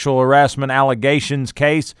sexual harassment allegations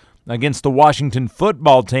case against the Washington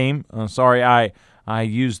football team. I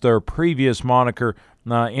used their previous moniker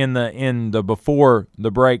in the before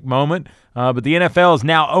the break moment. But the NFL is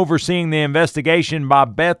now overseeing the investigation by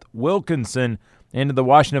Beth Wilkinson into the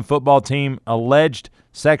Washington football team alleged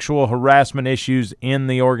sexual harassment issues in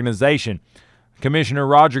the organization. Commissioner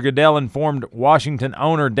Roger Goodell informed Washington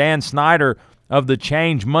owner Dan Snyder of the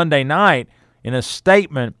change Monday night. In a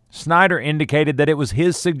statement, Snyder indicated that it was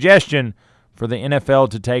his suggestion for the NFL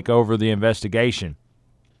to take over the investigation.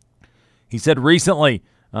 He said recently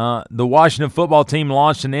the Washington football team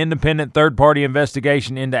launched an independent third-party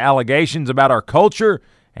investigation into allegations about our culture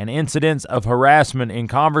and incidents of harassment. In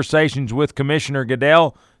conversations with Commissioner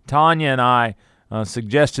Goodell, Tanya and I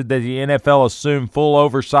suggested that the NFL assume full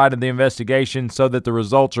oversight of the investigation so that the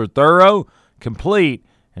results are thorough, complete,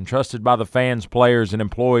 and trusted by the fans, players, and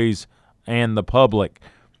employees and the public.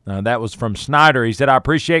 That was from Snyder. He said, I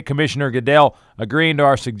appreciate Commissioner Goodell agreeing to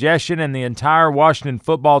our suggestion, and the entire Washington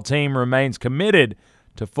football team remains committed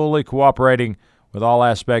to fully cooperating with all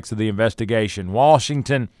aspects of the investigation.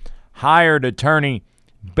 Washington hired attorney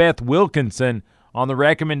Beth Wilkinson on the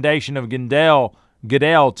recommendation of Goodell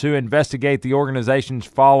to investigate the organizations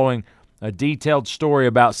following a detailed story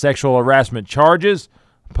about sexual harassment charges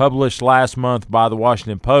published last month by the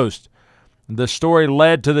Washington Post. The story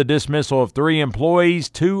led to the dismissal of 3 employees.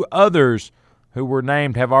 2 others who were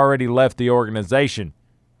named have already left the organization.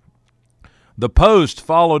 The Post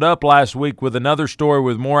followed up last week with another story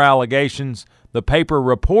with more allegations. The paper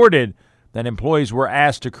reported that employees were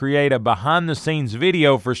asked to create a behind-the-scenes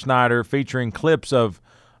video for Snyder featuring clips of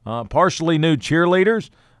partially nude cheerleaders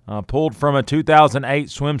pulled from a 2008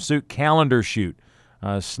 swimsuit calendar shoot.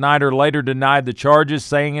 Snyder later denied the charges,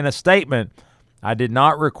 saying in a statement, I did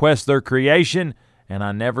not request their creation, and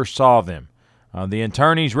I never saw them. The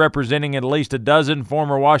attorneys representing at least a dozen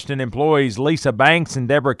former Washington employees, Lisa Banks and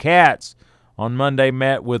Deborah Katz, on Monday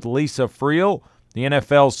met with Lisa Friel, the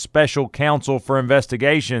NFL's special counsel for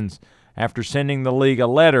investigations, after sending the league a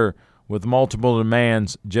letter with multiple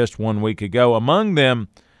demands just 1 week ago. Among them,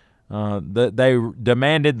 they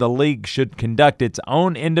demanded the league should conduct its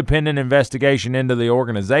own independent investigation into the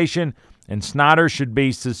organization, and Snyder should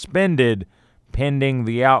be suspended pending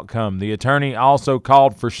the outcome. The attorney also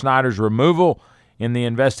called for Snyder's removal in the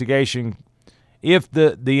investigation if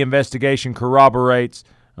the investigation corroborates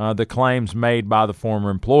the claims made by the former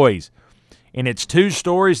employees. In its 2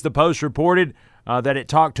 stories, the Post reported that it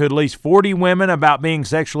talked to at least 40 women about being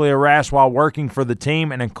sexually harassed while working for the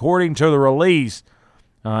team, and according to the release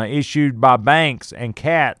issued by Banks and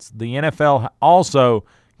Katz, the NFL also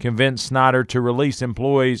convinced Snyder to release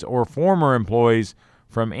employees or former employees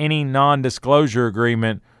from any non-disclosure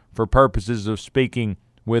agreement for purposes of speaking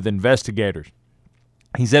with investigators.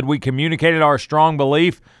 He said, we communicated our strong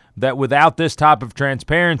belief that without this type of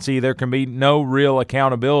transparency, there can be no real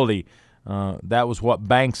accountability. That was what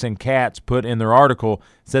Banks and Katz put in their article.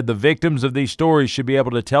 Said the victims of these stories should be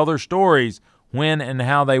able to tell their stories when and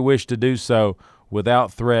how they wish to do so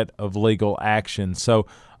without threat of legal action. So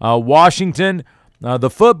Washington, the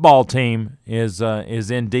football team is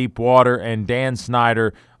in deep water, and Dan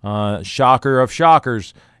Snyder, shocker of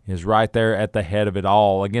shockers, is right there at the head of it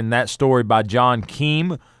all. Again, that story by John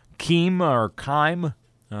Keim, Keim.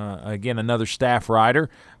 Again, another staff writer,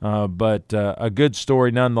 but a good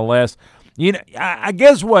story nonetheless. You know, I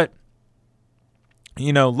guess what,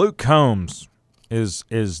 Luke Combs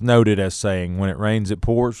is noted as saying, when it rains, it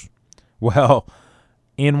pours. Well,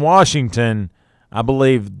 in Washington, I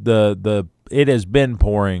believe it has been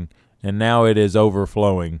pouring, and now it is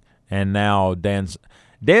overflowing. And now Dan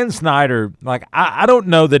Snyder, like, I don't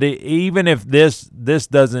know that even if this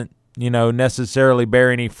doesn't, necessarily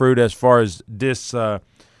bear any fruit as far as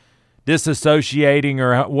disassociating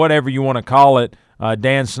or whatever you want to call it,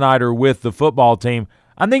 Dan Snyder with the football team,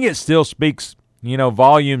 I think it still speaks,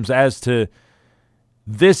 volumes as to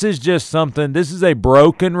this is just something, this is a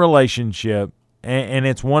broken relationship, and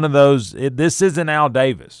it's one of those, this isn't Al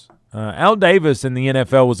Davis. Al Davis in the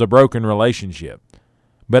NFL was a broken relationship,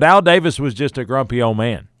 but Al Davis was just a grumpy old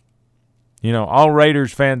man. All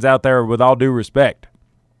Raiders fans out there, with all due respect,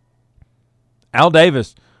 Al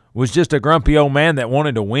Davis was just a grumpy old man that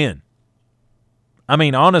wanted to win. I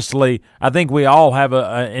mean, honestly, I think we all have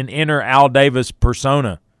an inner Al Davis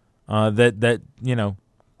persona that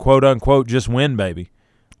quote unquote, just win, baby.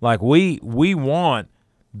 Like we want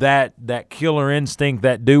that killer instinct,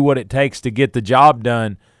 that do what it takes to get the job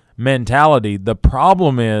done mentality. The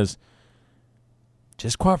problem is,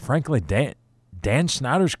 just quite frankly, Dan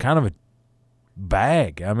Snyder's kind of a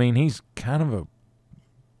bag. I mean, he's kind of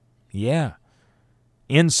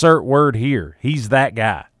insert word here. He's that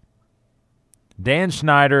guy. Dan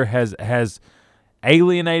Snyder has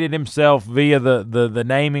alienated himself via the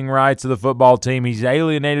naming rights of the football team. He's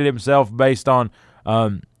alienated himself based on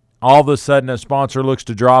all of a sudden a sponsor looks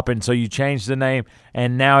to drop, and so you change the name,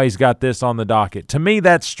 and now he's got this on the docket. To me,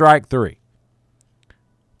 that's strike three.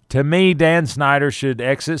 To me, Dan Snyder should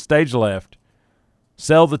exit stage left,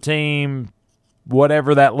 sell the team,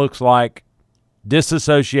 whatever that looks like,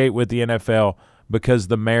 disassociate with the NFL, because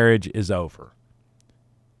the marriage is over.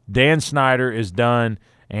 Dan Snyder is done,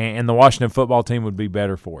 and the Washington football team would be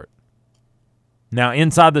better for it. Now,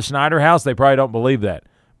 inside the Snyder house, they probably don't believe that.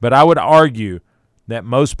 But I would argue that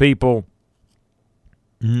most people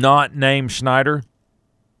not named Schneider,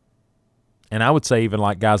 and I would say even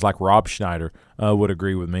like guys like Rob Schneider would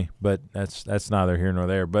agree with me, but that's neither here nor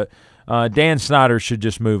there. But Dan Snyder should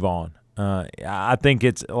just move on. I think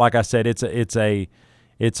it's, like I said, it's a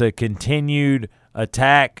continued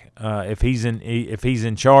attack if he's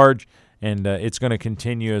in charge, and it's going to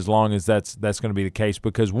continue as long as that's going to be the case,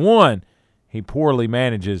 because one, he poorly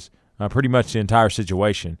manages pretty much the entire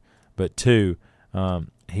situation, but two,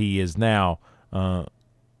 he is now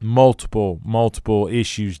multiple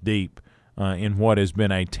issues deep in what has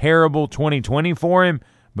been a terrible 2020 for him.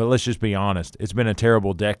 But let's just be honest, it's been a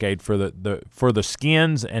terrible decade for the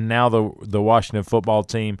Skins and now the Washington football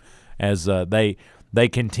team, as they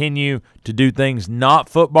continue to do things not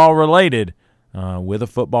football related with a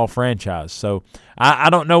football franchise. So I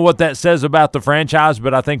don't know what that says about the franchise,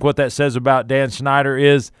 but I think what that says about Dan Snyder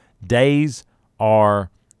is days are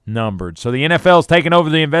numbered. So the NFL's taken over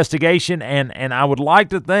the investigation, and I would like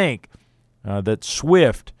to think that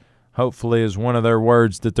swift, hopefully, is one of their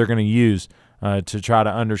words that they're going to use to try to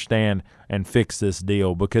understand and fix this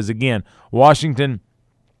deal. Because, again, Washington,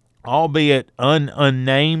 albeit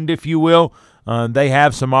unnamed, if you will, they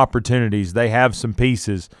have some opportunities. They have some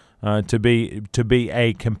pieces to be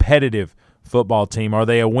a competitive football team. Are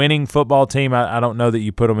they a winning football team? I don't know that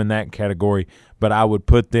you put them in that category, but I would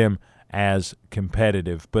put them as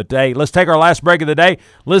competitive. But, hey, let's take our last break of the day.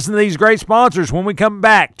 Listen to these great sponsors. When we come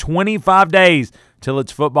back, 25 days till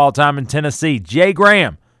it's football time in Tennessee. Jay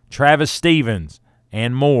Graham, Travis Stevens,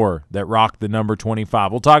 and more that rock the number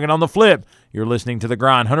 25. We'll talk it on the flip. You're listening to The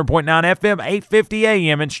Grind, 100.9 FM, 850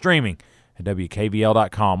 AM, and streaming at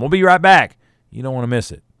WKVL.com. We'll be right back. You don't want to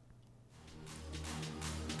miss it.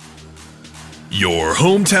 Your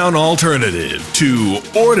hometown alternative to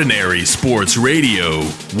Ordinary Sports Radio,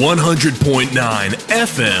 100.9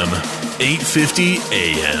 FM, 850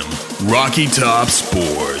 AM. Rocky Top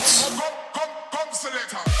Sports.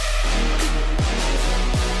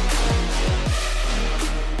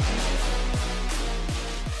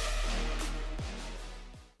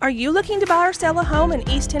 Are you looking to buy or sell a home in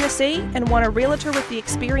East Tennessee and want a realtor with the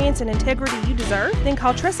experience and integrity you deserve? Then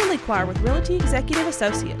call Tressa Lequire with Realty Executive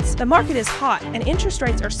Associates. The market is hot and interest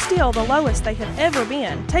rates are still the lowest they have ever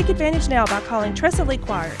been. Take advantage now by calling Tressa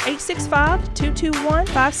Lequire,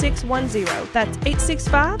 865-221-5610. That's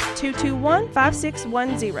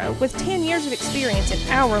 865-221-5610. With 10 years of experience in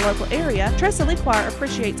our local area, Tressa Lequire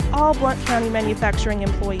appreciates all Blount County manufacturing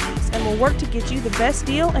employees and will work to get you the best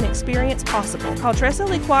deal and experience possible. Call Tressa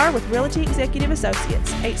Lequire inquire with Realty Executive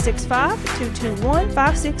Associates,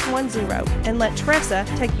 865-221-5610, and let Tressa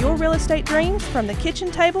take your real estate dreams from the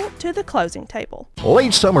kitchen table to the closing table.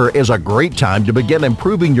 Late summer is a great time to begin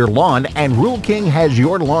improving your lawn, and Rural King has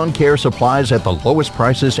your lawn care supplies at the lowest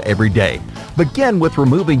prices every day. Begin with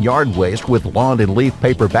removing yard waste with lawn and leaf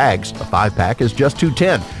paper bags. A 5-pack is just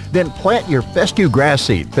 $2.10. Then plant your fescue grass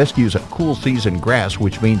seed. Fescue is a cool season grass,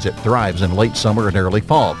 which means it thrives in late summer and early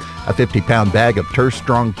fall. A 50-pound bag of Turf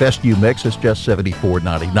Strong Fescue mix is just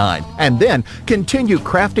 $74.99. And then continue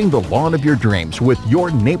crafting the lawn of your dreams with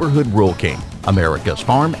your neighborhood Rural King, America's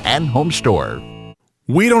farm and home store.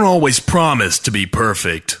 We don't always promise to be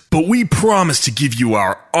perfect, but we promise to give you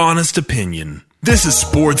our honest opinion. This is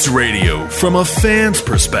Sports Radio from a fan's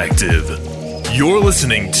perspective. You're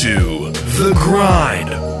listening to The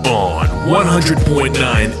Grind on 100.9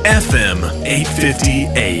 FM, 850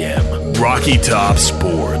 AM, Rocky Top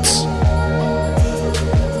Sports.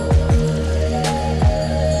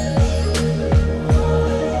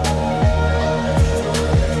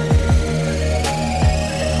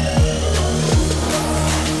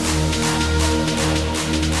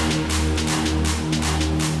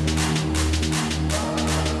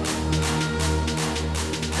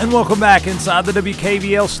 And welcome back inside the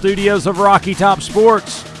WKVL studios of Rocky Top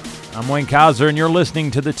Sports. I'm Wayne Kaiser, and you're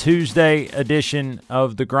listening to the Tuesday edition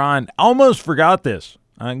of The Grind. Almost forgot this.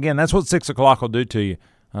 Again, that's what 6 o'clock will do to you,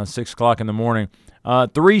 6 o'clock in the morning.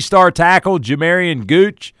 3-star tackle, Jamarian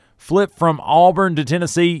Gooch, flipped from Auburn to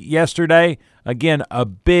Tennessee yesterday. Again, a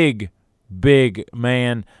big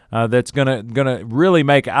man that's gonna really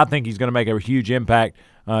make – I think he's going to make a huge impact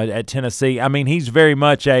at Tennessee. I mean, he's very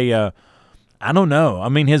much a I don't know. I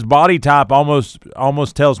mean, his body type almost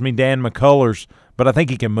tells me Dan McCullers, but I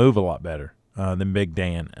think he can move a lot better than Big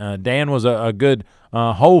Dan. Dan was a good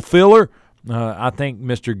hole filler. I think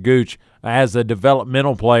Mr. Gooch, as a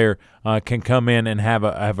developmental player, can come in and have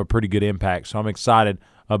a pretty good impact. So I'm excited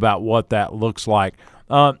about what that looks like.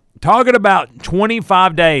 Talking about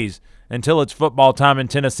 25 days until it's football time in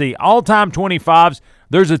Tennessee. All-time 25s,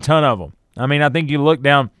 there's a ton of them. I mean, I think you look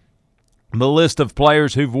down the list of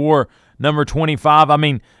players who've wore number 25. I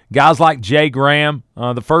mean, guys like Jay Graham,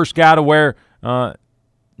 the first guy to wear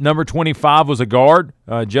number 25 was a guard,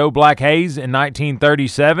 Joe Black Hayes in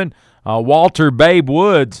 1937. Walter Babe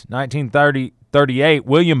Woods, 1938.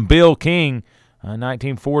 William Bill King,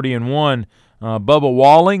 1940-1. Bubba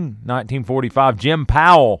Walling, 1945. Jim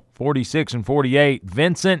Powell, 46 and 48.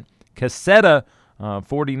 Vincent Cassetta,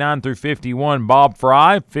 49 through 51. Bob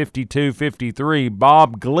Fry, 52-53.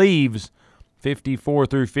 Bob Gleaves, 54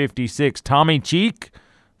 through 56. Tommy Cheek,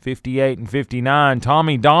 58 and 59.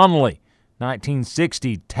 Tommy Donnelly,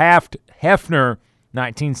 1960. Taft Hefner,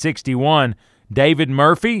 1961. David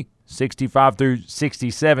Murphy, 65 through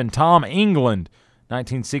 67. Tom England,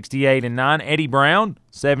 1968 and 9. Eddie Brown,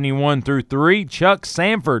 71 through 3. Chuck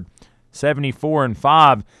Sanford, 74 and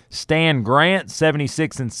 5. Stan Grant,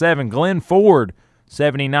 76 and 7. Glenn Ford,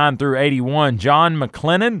 79 through 81. John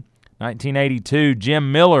McLennan, 1982.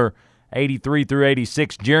 Jim Miller, 83 through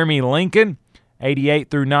 86. Jeremy Lincoln,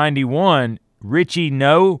 88 through 91. Richie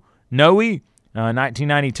Noe,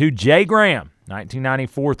 1992. Jay Graham,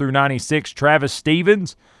 1994 through 96. Travis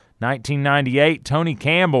Stevens, 1998. Tony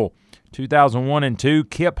Campbell, 2001 and 2.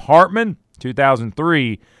 Kip Hartman,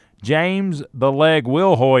 2003. James the Leg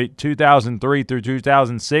Wilhoit, 2003 through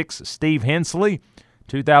 2006. Steve Hensley,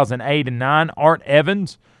 2008 and 9. Art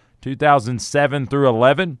Evans, 2007 through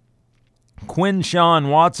 11. Quinshawn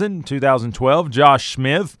Watson, 2012. Josh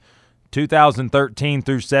Smith, 2013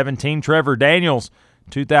 through 17. Trevor Daniels,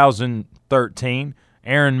 2013.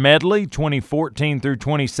 Aaron Medley, 2014 through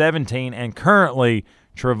 2017. And currently,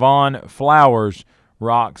 Trevon Flowers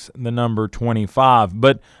rocks the number 25.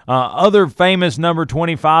 But other famous number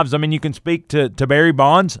 25s, I mean, you can speak to Barry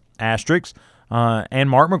Bonds, asterisk, and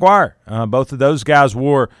Mark McGwire. Both of those guys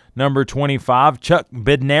wore number 25. Chuck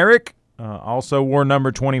Bednarik also wore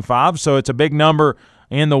number 25, so it's a big number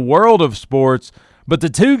in the world of sports. But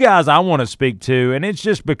the two guys I want to speak to, and it's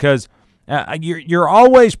just because you're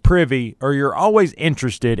always privy or you're always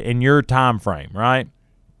interested in your time frame, right?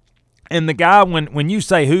 And the guy, when you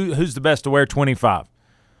say who's the best to wear 25,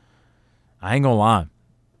 I ain't going to lie,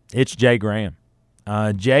 it's Jay Graham.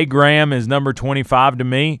 Jay Graham is number 25 to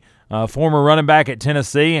me, former running back at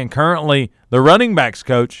Tennessee and currently the running backs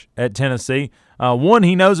coach at Tennessee.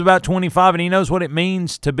 He knows about 25, and he knows what it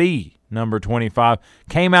means to be number 25.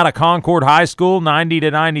 Came out of Concord High School, 90 to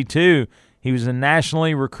 92. He was a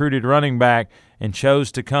nationally recruited running back and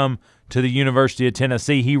chose to come to the University of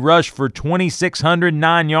Tennessee. He rushed for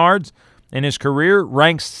 2,609 yards in his career,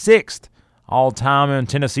 ranked 6th all-time on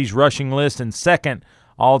Tennessee's rushing list and 2nd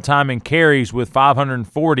all-time in carries with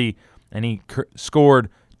 540, and he scored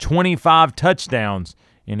 25 touchdowns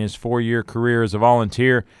in his 4-year career as a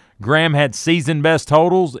Volunteer. Graham had season-best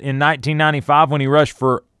totals in 1995 when he rushed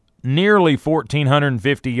for nearly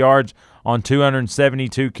 1,450 yards on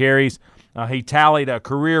 272 carries. He tallied a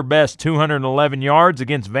career-best 211 yards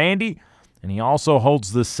against Vandy, and he also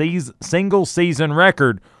holds the single-season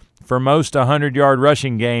record for most 100-yard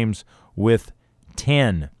rushing games with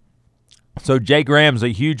 10. So Jay Graham's a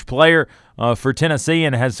huge player for Tennessee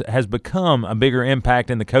and has become a bigger impact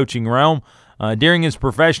in the coaching realm. During his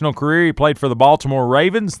professional career, he played for the Baltimore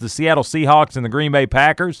Ravens, the Seattle Seahawks, and the Green Bay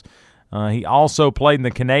Packers. He also played in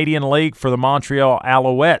the Canadian League for the Montreal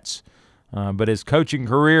Alouettes. But his coaching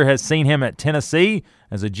career has seen him at Tennessee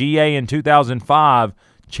as a GA in 2005,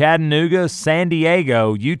 Chattanooga, San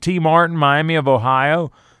Diego, UT Martin, Miami of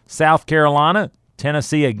Ohio, South Carolina,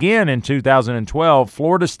 Tennessee again in 2012,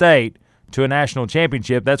 Florida State to a national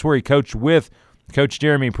championship. That's where he coached with Coach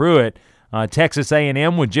Jeremy Pruitt, Texas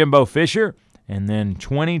A&M with Jimbo Fisher, and then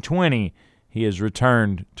 2020 he has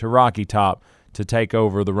returned to Rocky Top to take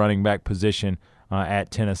over the running back position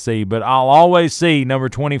at Tennessee. But I'll always see number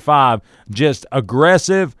 25 just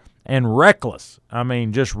aggressive and reckless. I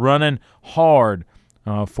mean, just running hard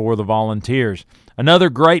for the Volunteers. Another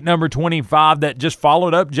great number 25 that just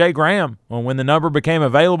followed up Jay Graham. When the number became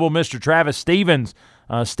available, Mr. Travis Stevens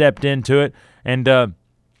stepped into it, and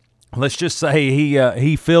let's just say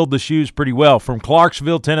he filled the shoes pretty well. From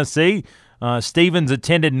Clarksville, Tennessee, Stevens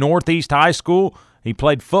attended Northeast High School. He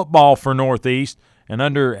played football for Northeast, and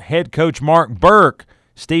under head coach Mark Burke,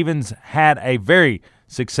 Stevens had a very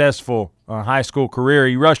successful high school career.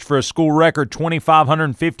 He rushed for a school record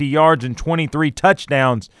 2,550 yards and 23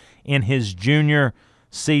 touchdowns in his junior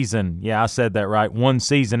season. Yeah, I said that right, one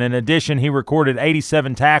season. In addition, he recorded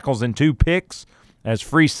 87 tackles and 2 picks as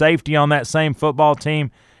free safety on that same football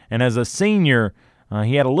team. And as a senior,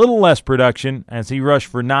 he had a little less production as he rushed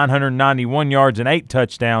for 991 yards and 8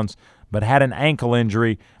 touchdowns, but had an ankle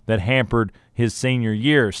injury that hampered his senior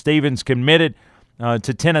year. Stevens committed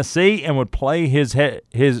to Tennessee and would play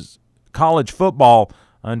his college football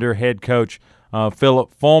under head coach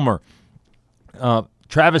Philip Fulmer.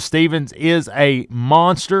 Travis Stevens is a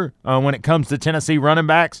monster when it comes to Tennessee running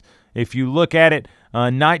backs. If you look at it,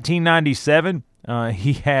 1997,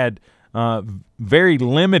 he had very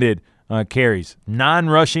limited carries, 9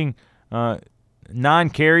 rushing, 9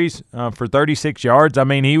 carries for 36 yards. I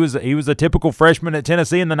mean, he was a typical freshman at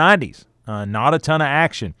Tennessee in the 90s. Not a ton of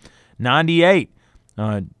action. 98,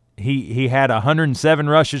 he had 107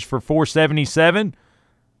 rushes for 477.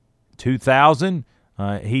 2000,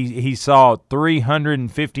 he saw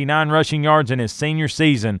 359 rushing yards in his senior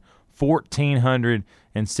season,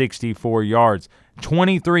 1,464 yards,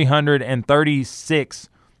 2,336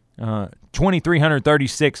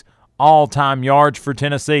 all-time yards for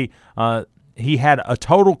Tennessee. He had a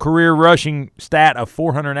total career rushing stat of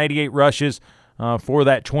 488 rushes for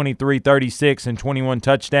that 23, 36, and 21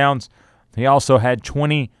 touchdowns. He also had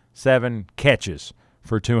 27 catches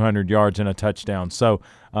for 200 yards and a touchdown. So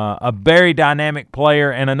a very dynamic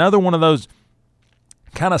player, and another one of those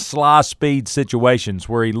kind of sly speed situations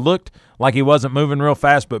where he looked like he wasn't moving real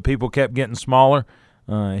fast, but people kept getting smaller.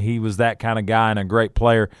 He was that kind of guy and a great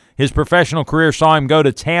player. His professional career saw him go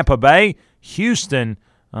to Tampa Bay, Houston,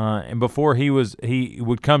 and before he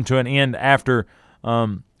would come to an end after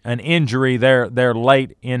an injury there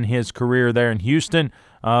late in his career there in Houston.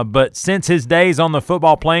 But since his days on the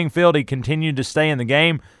football playing field, he continued to stay in the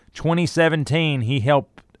game. 2017, he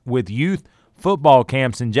helped with youth football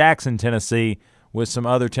camps in Jackson, Tennessee, with some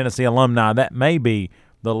other Tennessee alumni. That may be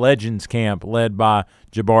the Legends Camp led by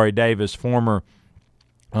Jabari Davis, former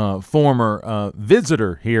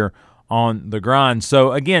visitor here on the grind.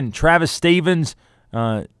 So, again, Travis Stevens,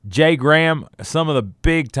 Jay Graham, some of the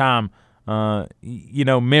big-time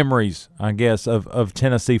memories, I guess, of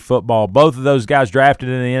Tennessee football. Both of those guys drafted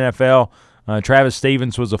in the NFL. Travis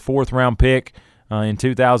Stevens was a 4th-round pick in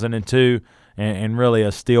 2002 and really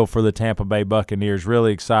a steal for the Tampa Bay Buccaneers.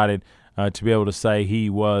 Really excited to be able to say he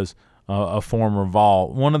was a former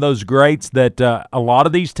Vol. One of those greats that a lot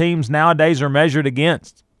of these teams nowadays are measured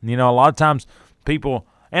against. A lot of times people,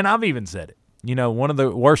 and I've even said it, one of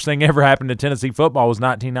the worst thing ever happened to Tennessee football was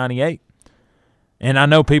 1998. And I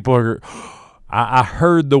know people are – I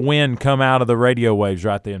heard the wind come out of the radio waves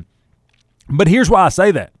right then. But here's why I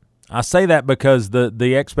say that. I say that because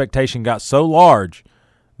the expectation got so large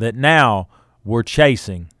that now we're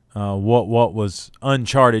chasing what was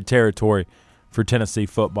uncharted territory for Tennessee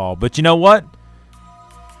football. But you know what?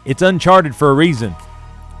 It's uncharted for a reason.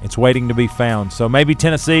 It's waiting to be found. So maybe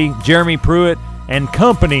Tennessee, Jeremy Pruitt, and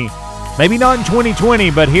company maybe not in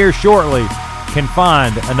 2020, but here shortly, can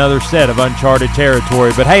find another set of uncharted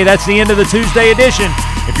territory. But hey, that's the end of the Tuesday edition.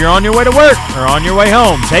 If you're on your way to work or on your way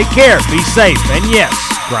home, take care, be safe, and yes,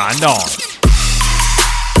 grind on.